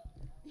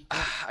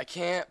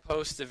can't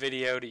post the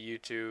video to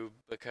YouTube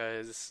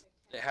because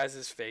it has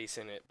his face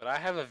in it, but I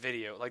have a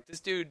video. Like, this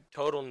dude,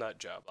 total nut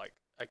job. Like,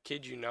 I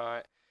kid you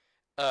not.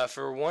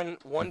 For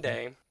one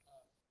day,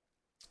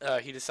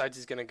 he decides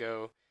he's gonna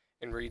go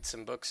and read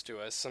some books to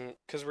us,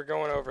 because we're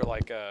going over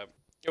like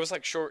it was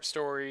like short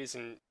stories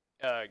and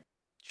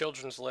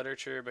children's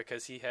literature,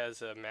 because he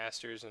has a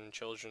master's in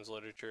children's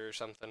literature or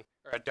something,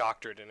 or a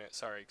doctorate in it.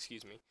 Sorry,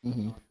 excuse me.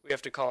 We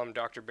have to call him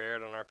Dr.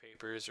 Barrett on our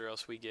papers, or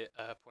else we get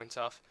points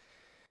off.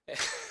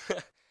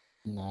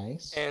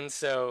 Nice. And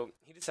so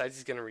he decides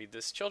he's gonna read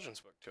this children's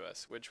book to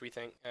us, which we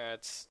think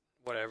it's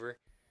whatever,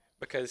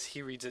 because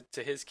he reads it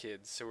to his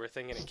kids. So we're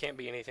thinking it can't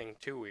be anything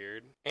too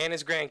weird. And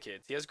his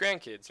grandkids. He has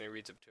grandkids, and he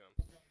reads it to them.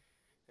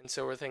 And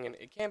so we're thinking,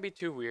 it can't be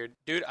too weird.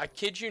 Dude, I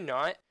kid you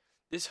not,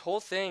 this whole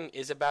thing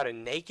is about a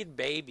naked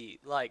baby.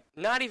 Like,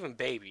 not even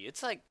baby.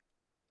 It's like,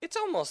 it's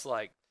almost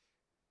like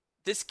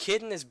this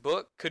kid in this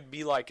book could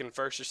be like in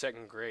 1st or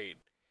 2nd grade.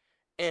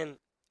 And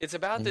it's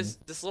about this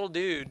little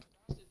dude,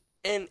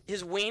 and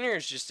his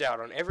wiener's just out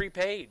on every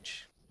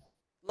page.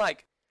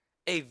 Like,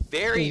 a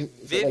very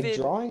vivid... Like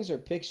drawings or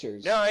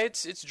pictures? No,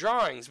 it's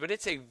drawings, but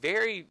it's a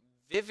very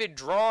vivid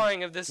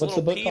drawing of this What's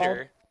little the book Peter.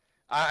 called?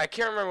 I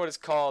can't remember what it's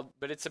called,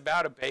 but it's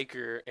about a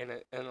baker and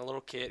a little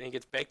kid, and he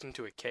gets baked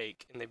into a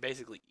cake, and they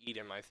basically eat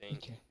him, I think.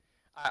 Okay.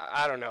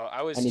 I don't know.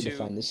 I need to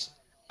find this.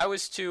 I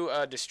was too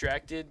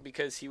distracted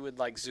because he would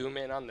like zoom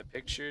in on the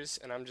pictures,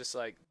 and I'm just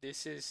like,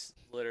 we're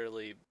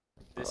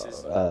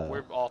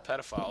all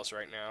pedophiles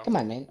right now. Come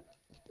on, man.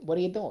 What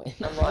are you doing?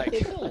 I'm like,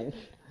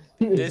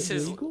 this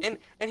is, and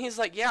he's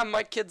like, yeah,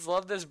 my kids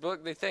love this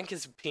book. They think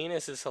his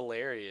penis is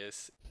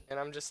hilarious, and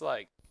I'm just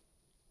like,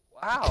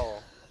 wow.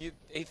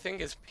 They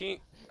think his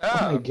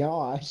Oh my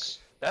gosh.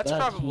 That's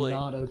probably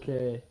not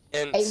okay.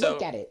 And hey,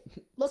 look at it.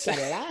 Look at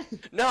it, huh?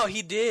 No,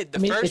 he did.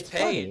 First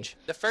page.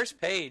 Funny. The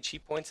first page, he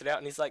points it out,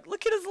 and he's like,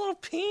 look at his little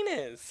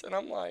penis. And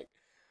I'm like,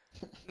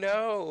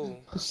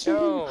 no.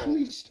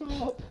 Please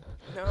stop.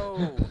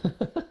 No.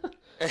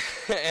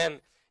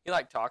 And he,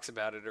 like, talks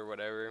about it or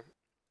whatever.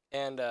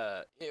 And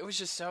it was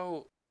just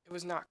it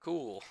was not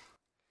cool.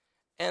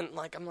 And,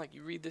 like, I'm like,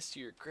 you read this to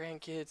your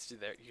grandkids?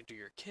 Do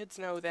your kids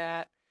know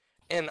that?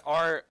 And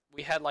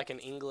we had like an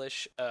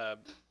English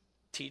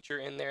teacher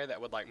in there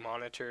that would like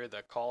monitor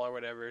the call or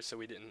whatever, so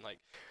we didn't like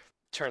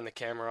turn the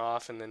camera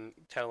off and then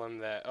tell him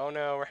that, oh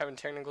no, we're having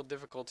technical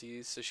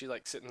difficulties. So she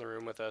like sit in the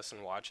room with us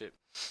and watch it.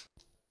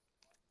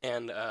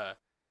 And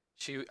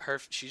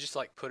she just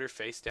like put her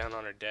face down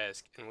on her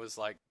desk and was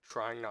like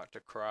trying not to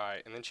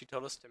cry, and then she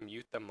told us to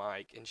mute the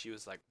mic, and she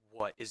was like,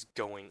 "What is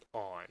going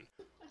on?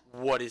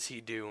 What is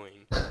he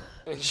doing?"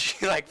 And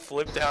she like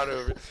flipped out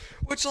over it,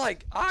 which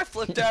like I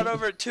flipped out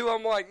over it too.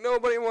 I'm like,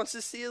 nobody wants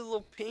to see his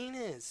little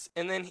penis.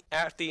 And then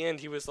at the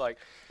end he was like,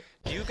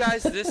 do you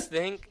guys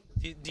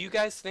do you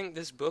guys think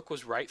this book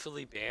was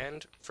rightfully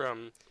banned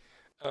from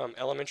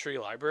elementary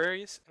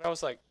libraries? And I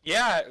was like,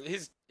 yeah,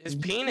 his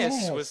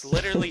penis was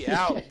literally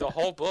out the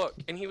whole book.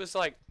 And he was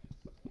like,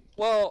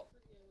 well,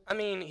 I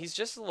mean, he's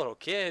just a little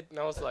kid. And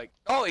I was like,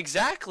 oh,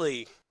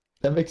 exactly.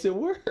 That makes it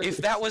worse. If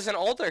that was an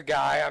older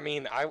guy, I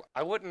mean,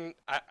 I wouldn't,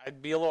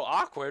 I'd be a little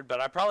awkward, but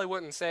I probably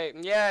wouldn't say,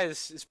 yeah,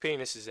 his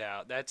penis is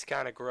out. That's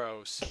kind of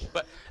gross.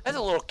 But that's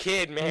a little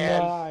kid,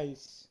 man.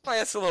 Nice. Like,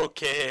 that's a little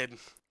kid.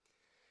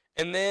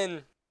 And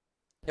then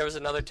there was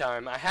another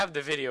time, I have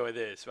the video of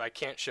this, but I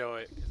can't show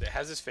it because it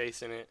has his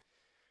face in it.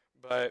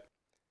 But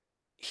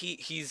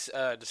he's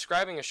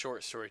describing a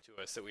short story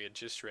to us that we had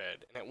just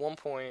read. And at one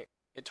point,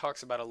 it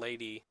talks about a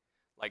lady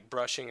like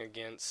brushing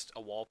against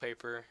a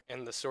wallpaper,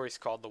 and the story's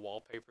called The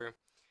Wallpaper.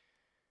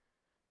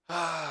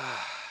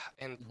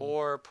 And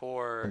poor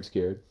I'm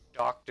scared.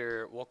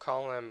 doctor, we'll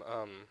call him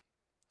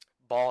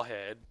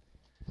Ballhead,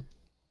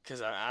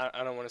 because I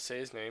don't want to say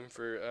his name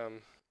for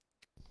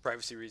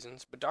privacy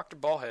reasons, but Dr.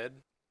 Ballhead,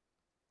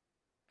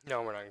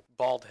 no, we're not,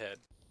 Baldhead.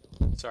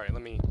 Sorry,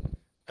 let me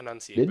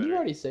enunciate Didn't better. you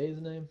already say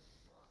his name?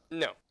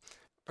 No,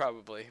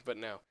 probably, but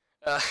no.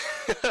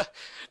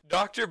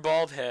 Dr.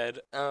 Baldhead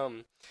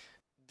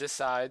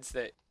decides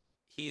that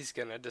he's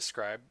gonna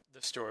describe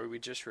the story we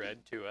just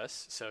read to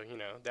us. So, you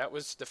know, that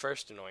was the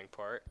first annoying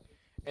part.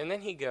 And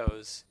then he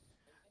goes,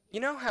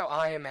 you know how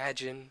I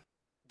imagine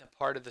the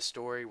part of the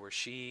story where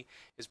she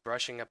is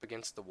brushing up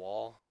against the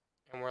wall?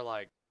 And we're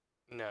like,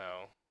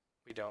 no,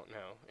 we don't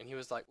know. And he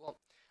was like, well,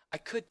 I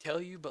could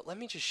tell you, but let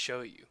me just show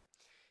you.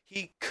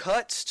 He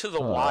cuts to the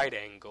wide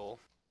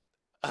angle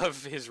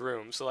of his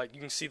room, so like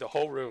you can see the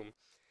whole room,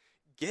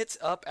 gets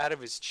up out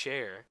of his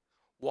chair,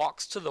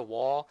 walks to the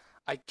wall,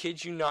 I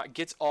kid you not,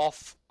 gets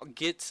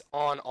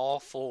on all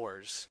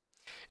fours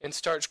and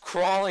starts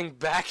crawling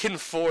back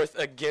and forth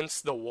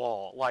against the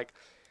wall. Like,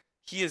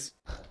 he is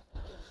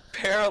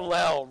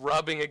parallel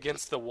rubbing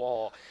against the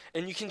wall,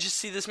 and you can just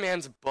see this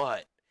man's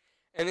butt.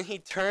 And then he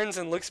turns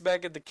and looks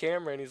back at the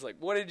camera, and he's like,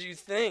 what did you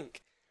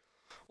think?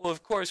 Well,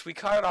 of course, we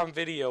caught it on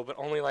video, but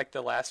only like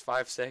the last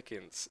 5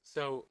 seconds.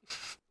 So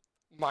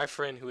my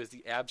friend, who is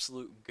the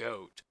absolute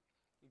goat,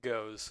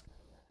 goes,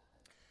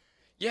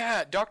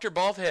 yeah, Dr.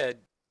 Baldhead,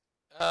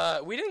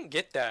 we didn't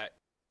get that.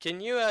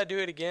 Can you do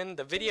it again?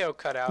 The video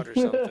cut out or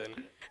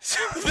something. So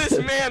this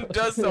man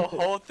does the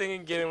whole thing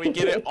again, and we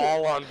get it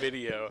all on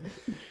video.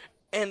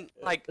 And,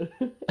 like,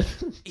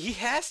 he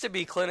has to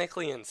be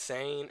clinically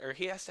insane, or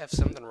he has to have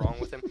something wrong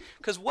with him.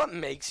 Because what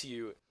makes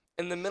you,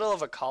 in the middle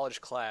of a college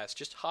class,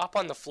 just hop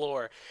on the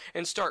floor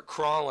and start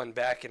crawling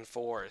back and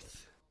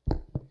forth?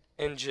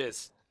 And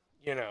just,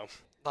 you know,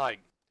 like,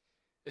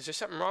 is there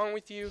something wrong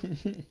with you?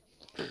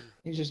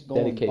 He's just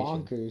going Dedication.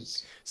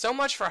 bonkers. So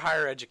much for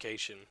higher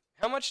education.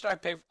 How much did I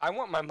pay? I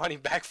want my money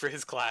back for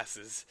his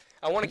classes.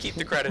 I want to keep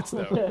the credits,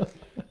 though.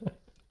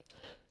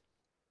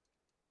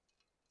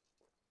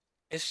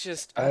 It's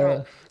just, I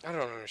don't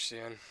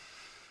understand.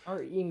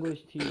 Our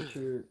English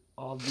teacher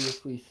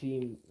obviously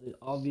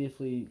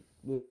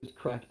was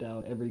cracked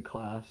out every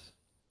class.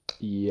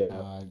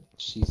 Yeah.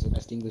 She's the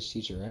best English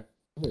teacher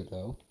ever,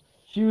 though.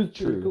 She was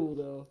pretty True. cool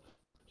though.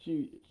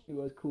 She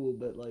was cool,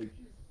 but like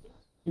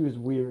she was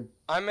weird.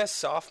 I missed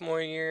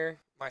sophomore year.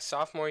 My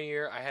sophomore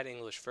year, I had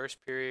English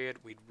first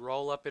period. We'd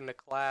roll up into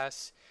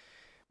class.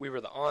 We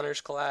were the honors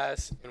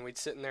class, and we'd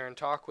sit in there and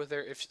talk with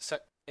her.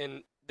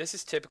 And this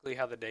is typically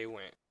how the day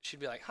went. She'd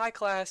be like, hi,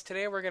 class,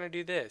 today we're going to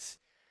do this.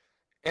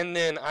 And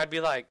then I'd be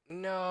like,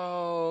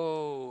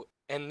 no.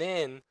 And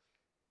then,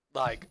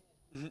 like,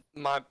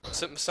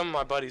 some of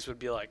my buddies would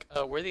be like,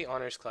 oh, we're the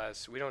honors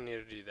class. We don't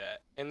need to do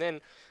that. And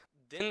then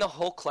the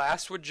whole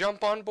class would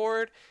jump on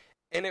board,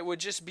 and it would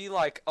just be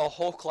like a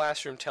whole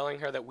classroom telling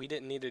her that we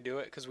didn't need to do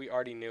it because we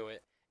already knew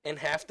it. And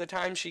half the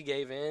time she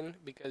gave in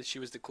because she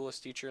was the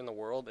coolest teacher in the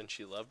world and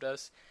she loved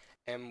us,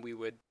 and we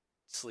would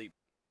sleep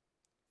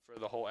for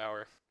the whole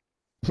hour.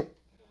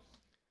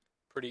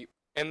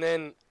 And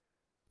then,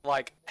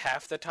 like,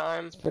 half the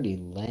time, It's pretty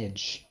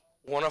ledge.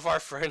 one of our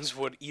friends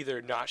would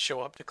either not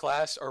show up to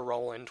class or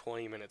roll in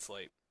 20 minutes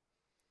late.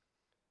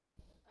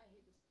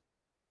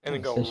 And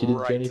then go So she didn't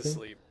say right to anything?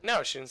 sleep.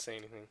 No, she didn't say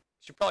anything.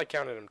 She probably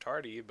counted him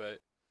tardy,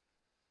 but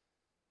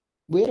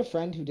We had a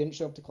friend who didn't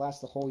show up to class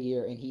the whole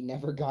year, and he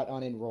never got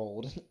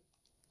unenrolled.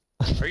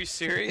 are you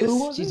serious?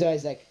 Who was She's it?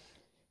 always like,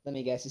 let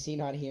me guess, is he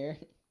not here?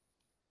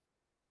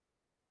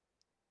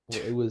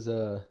 Well, it was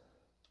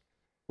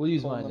we'll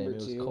use Cole my name. number It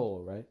was 2.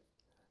 Cole, right?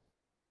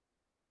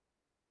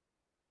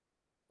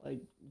 Like,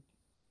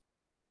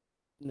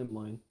 never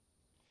mind.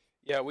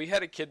 Yeah, we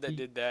had a kid that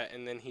did that,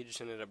 and then he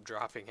just ended up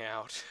dropping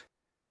out.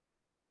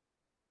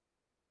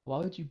 Why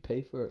would you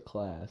pay for a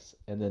class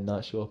and then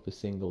not show up a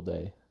single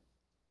day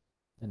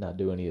and not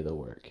do any of the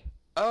work?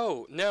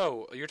 Oh,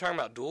 no, you're talking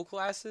about dual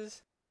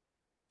classes?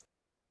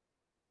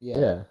 Yeah.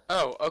 Yeah.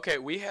 Oh, okay,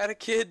 we had a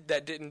kid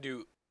that didn't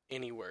do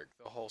any work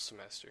the whole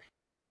semester.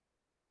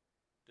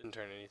 Didn't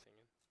turn anything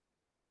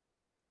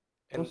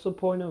in. And What's the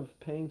point of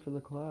paying for the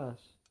class?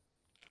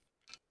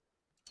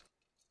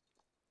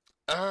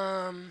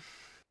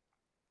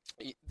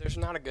 There's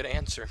not a good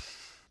answer.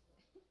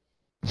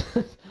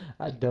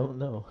 I don't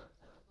know.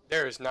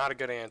 There is not a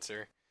good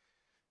answer.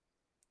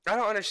 I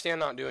don't understand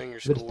not doing your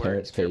But his schoolwork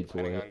parents if you're paid for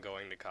planning it. on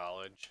going to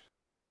college.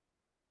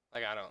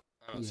 Like I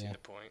don't see Yeah. the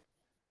point.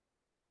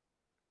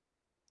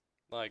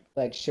 Like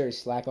Like, sure,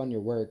 slack on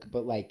your work,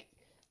 but like,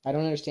 I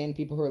don't understand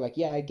people who are like,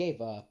 yeah, I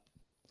gave up.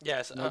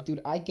 yes, I'm like,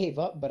 dude, I gave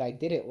up, but I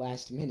did it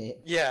last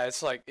minute. yeah,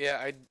 it's like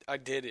yeah, I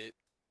did it.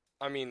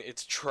 I mean,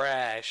 it's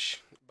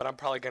trash, but I'm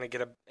probably gonna get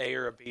a A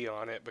or a B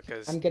on it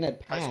because I'm gonna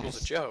high school's a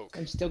pass. joke.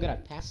 I'm still gonna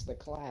pass the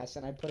class,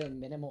 and I put in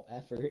minimal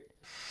effort.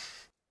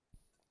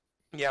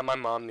 Yeah, my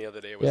mom the other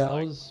day was Yeah, I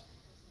like, was.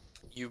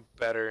 "You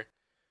better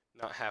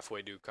not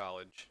halfway do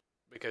college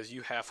because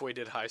you halfway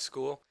did high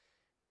school,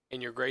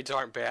 and your grades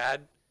aren't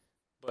bad,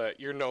 but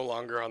you're no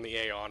longer on the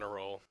A honor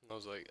roll." And I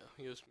was like,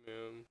 "Yes,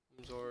 ma'am.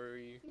 I'm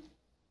sorry.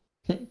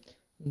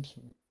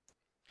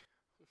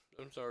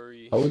 I'm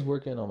sorry." I was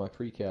working on my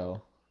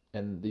pre-cal,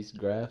 and these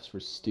graphs were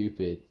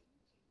stupid.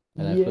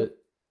 And I Yeah. put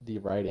the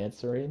right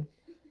answer in,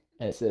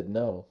 and it said,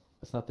 no,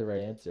 that's not the right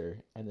answer.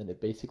 And then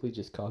it basically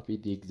just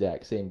copied the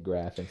exact same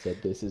graph and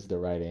said, this is the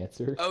right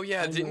answer. Oh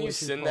yeah, I know didn't you what you're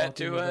send that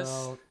to talking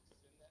us? about.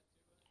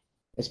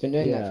 It's been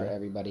doing that for Yeah.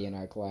 everybody in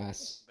our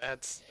class.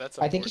 That's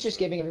I think it's just unfortunate.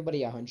 giving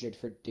everybody 100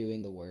 for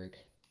doing the work.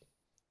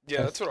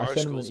 Yeah, that's what I our sent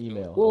him school's an doing.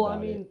 email Well, I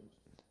about mean,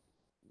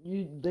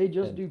 it. they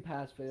just And- do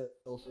pass fail,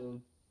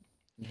 so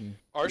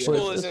Our Well,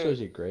 school it isn't. shows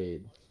your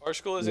grade. Our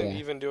school isn't Yeah.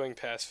 even doing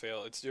pass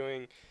fail.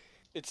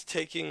 It's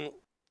taking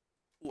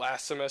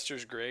last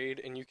semester's grade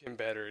and you can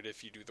better it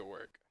if you do the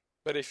work.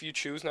 But if you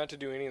choose not to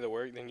do any of the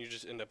work, then you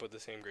just end up with the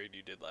same grade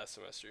you did last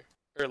semester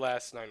or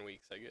last 9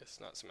 weeks, I guess,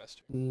 not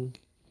semester,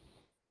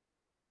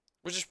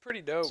 which is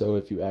pretty dope. So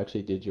if you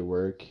actually did your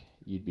work,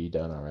 you'd be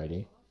done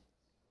already.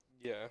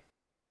 Yeah.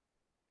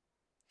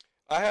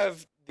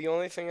 The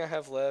only thing I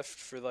have left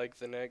for like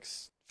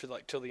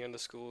till the end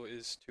of school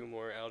is 2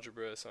 more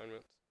algebra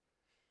assignments.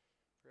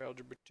 For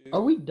algebra 2.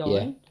 are we Yeah.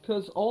 done?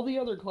 Because all the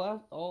other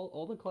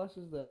all the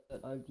classes that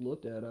I've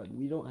looked at,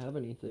 we don't have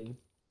anything.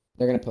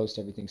 They're gonna post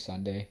everything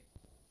Sunday.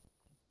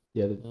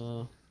 Yeah,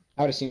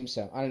 I would assume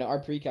so. I don't know. Our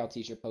pre-cal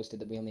teacher posted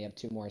that we only have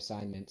 2 more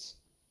assignments.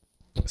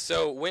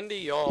 So when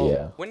did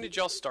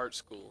y'all start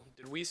school?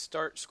 Did we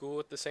start school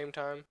at the same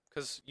time?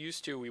 Because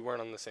used to we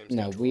weren't on the same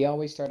No, schedule. we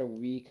always start a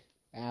week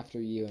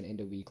after you and end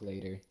a week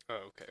later.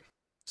 Oh, okay.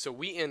 So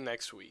we end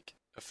next week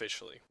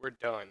officially. We're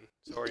done.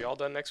 So are y'all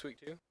done next week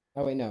too?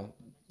 Oh wait, no.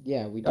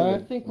 Yeah, we do. I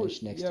think we're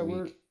finish next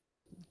we're week.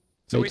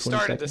 So May we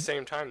started the 22nd?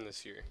 same time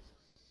this year.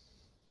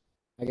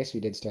 I guess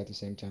we did start the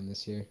same time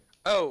this year.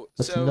 Oh,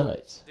 that's so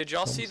nuts. did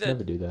y'all see Almost the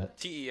never do that.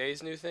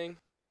 TEA's new thing?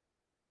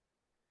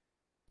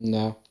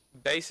 No.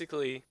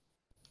 Basically,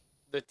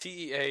 the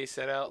TEA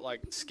set out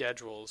like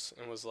schedules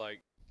and was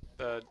like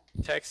the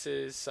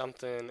Texas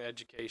something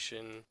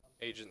education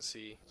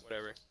agency,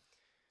 whatever.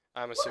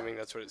 I'm assuming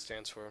that's what it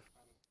stands for.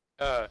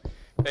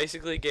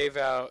 Basically gave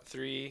out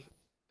 3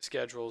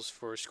 schedules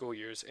for school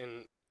years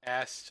and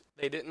asked,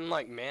 they didn't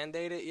like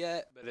mandate it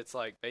yet, but it's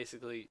like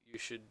basically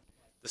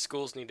the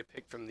schools need to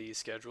pick from these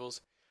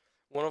schedules.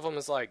 One of them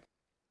is like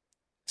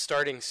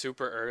starting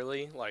super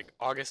early, like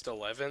August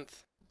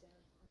 11th,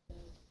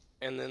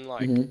 and then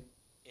like Mhm.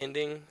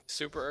 ending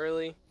super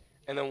early,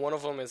 and then one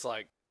of them is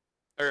like,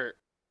 or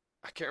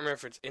I can't remember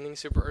if it's ending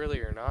super early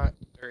or not,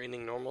 or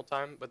ending normal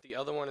time, but the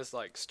other one is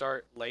like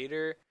start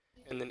later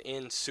and then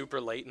end super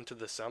late into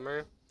the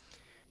summer,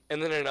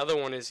 and then another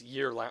one is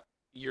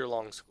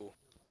year-long school.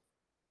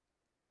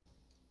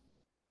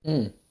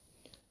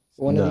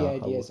 One of the No, I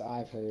ideas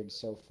I've heard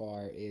so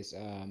far is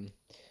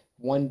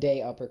one day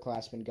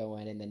upperclassmen go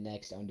in and the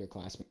next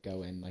underclassmen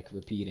go in, like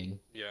repeating.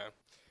 Yeah, There's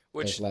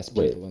which less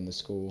Wait. people in the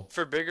school.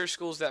 for bigger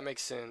schools that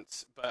makes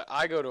sense, but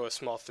I go to a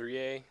small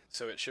 3A,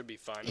 so it should be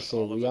fine with So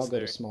all of we all us go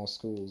there. to small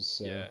schools.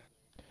 So. Yeah,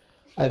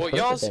 I've Well, heard that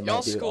y'all's- they might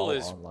y'all's do it school all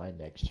is online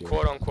next year.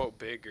 quote unquote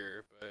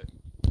bigger,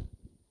 but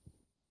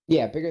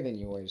Yeah, bigger than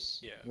yours.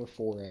 Yeah. We're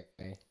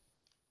 4A.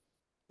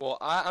 well,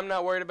 I'm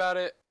not worried about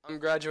it. I'm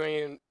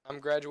graduating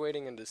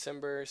in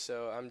December,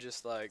 so I'm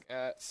just like,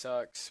 that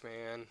sucks,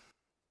 man.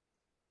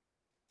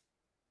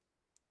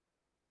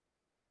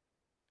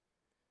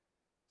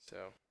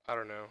 So I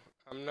don't know.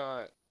 I'm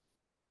not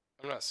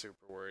super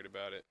worried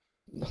about it.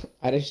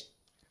 I just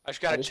I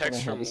just got a wanna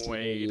text have from a senior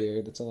Wade.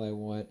 year. That's all I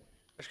want.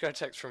 I just got a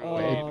text from Oh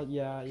Wade.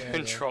 yeah.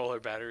 Controller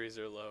batteries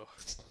are low.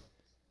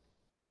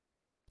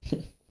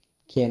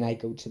 Can I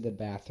go to the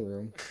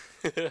bathroom?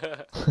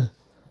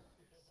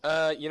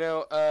 I'm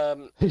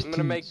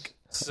gonna make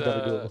Gotta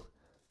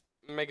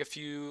go. make a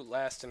few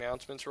last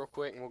announcements real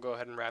quick, and we'll go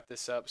ahead and wrap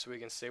this up so we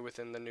can stay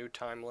within the new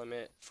time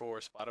limit for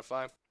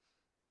Spotify.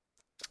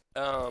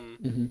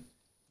 Mm-hmm.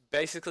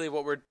 Basically,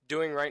 what we're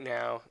doing right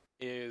now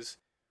is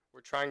we're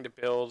we're trying to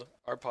build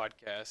our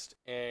podcast,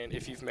 and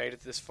if you've made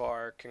it this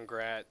far,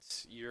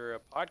 congrats. You're a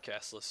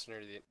podcast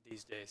listener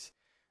these days.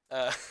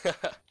 Uh,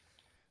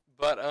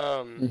 but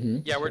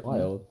yeah,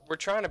 Wild. we're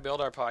trying to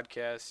build our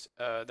podcast.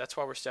 That's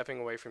why we're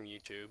stepping away from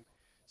YouTube.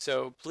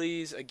 So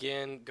please,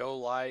 again, go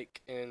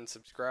like and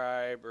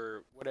subscribe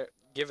or whatever,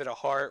 give it a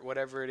heart,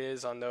 whatever it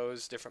is on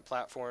those different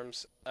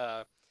platforms.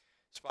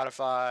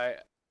 Spotify,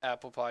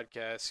 Apple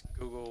Podcasts,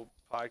 Google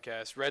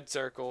Podcasts. Red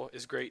Circle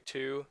is great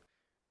too.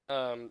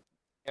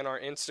 And our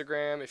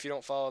Instagram, if you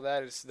don't follow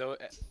that, it's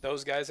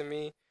those guys and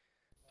me.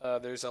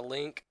 There's a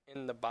link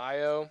in the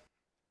bio.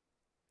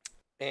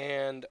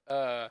 And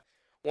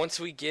once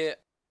we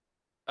get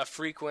a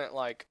frequent,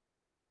 like,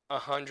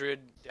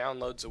 100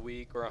 downloads a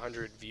week or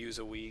 100 views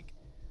a week,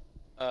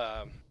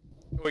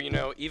 or, you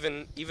know,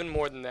 even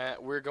more than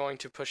that, we're going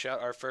to push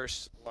out our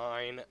first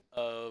line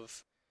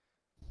of,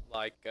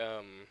 like,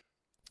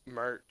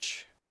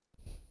 merch.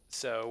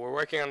 So we're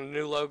working on a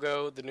new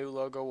logo. The new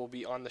logo will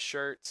be on the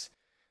shirts.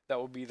 That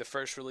will be the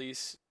first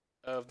release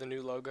of the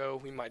new logo.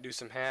 We might do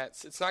some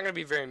hats. It's not going to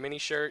be very many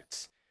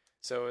shirts,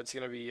 so it's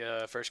going to be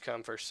a first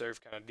come, first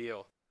serve kind of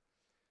deal.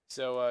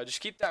 So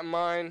just keep that in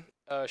mind.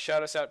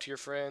 Shout us out to your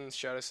friends.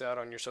 Shout us out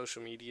on your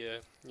social media.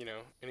 You know,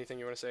 anything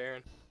you want to say,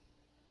 Aaron?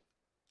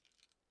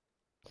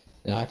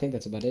 No, I think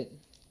that's about it.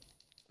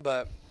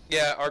 But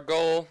yeah, our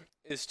goal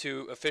is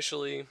to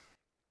officially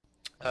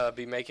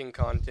be making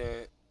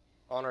content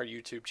on our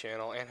YouTube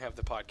channel and have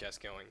the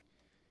podcast going.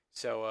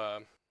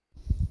 So,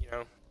 you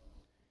know,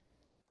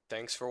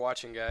 thanks for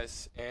watching,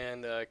 guys,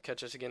 and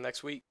catch us again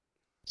next week.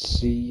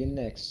 See you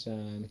next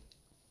time.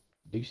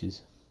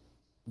 Deuces.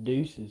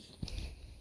 Deuces.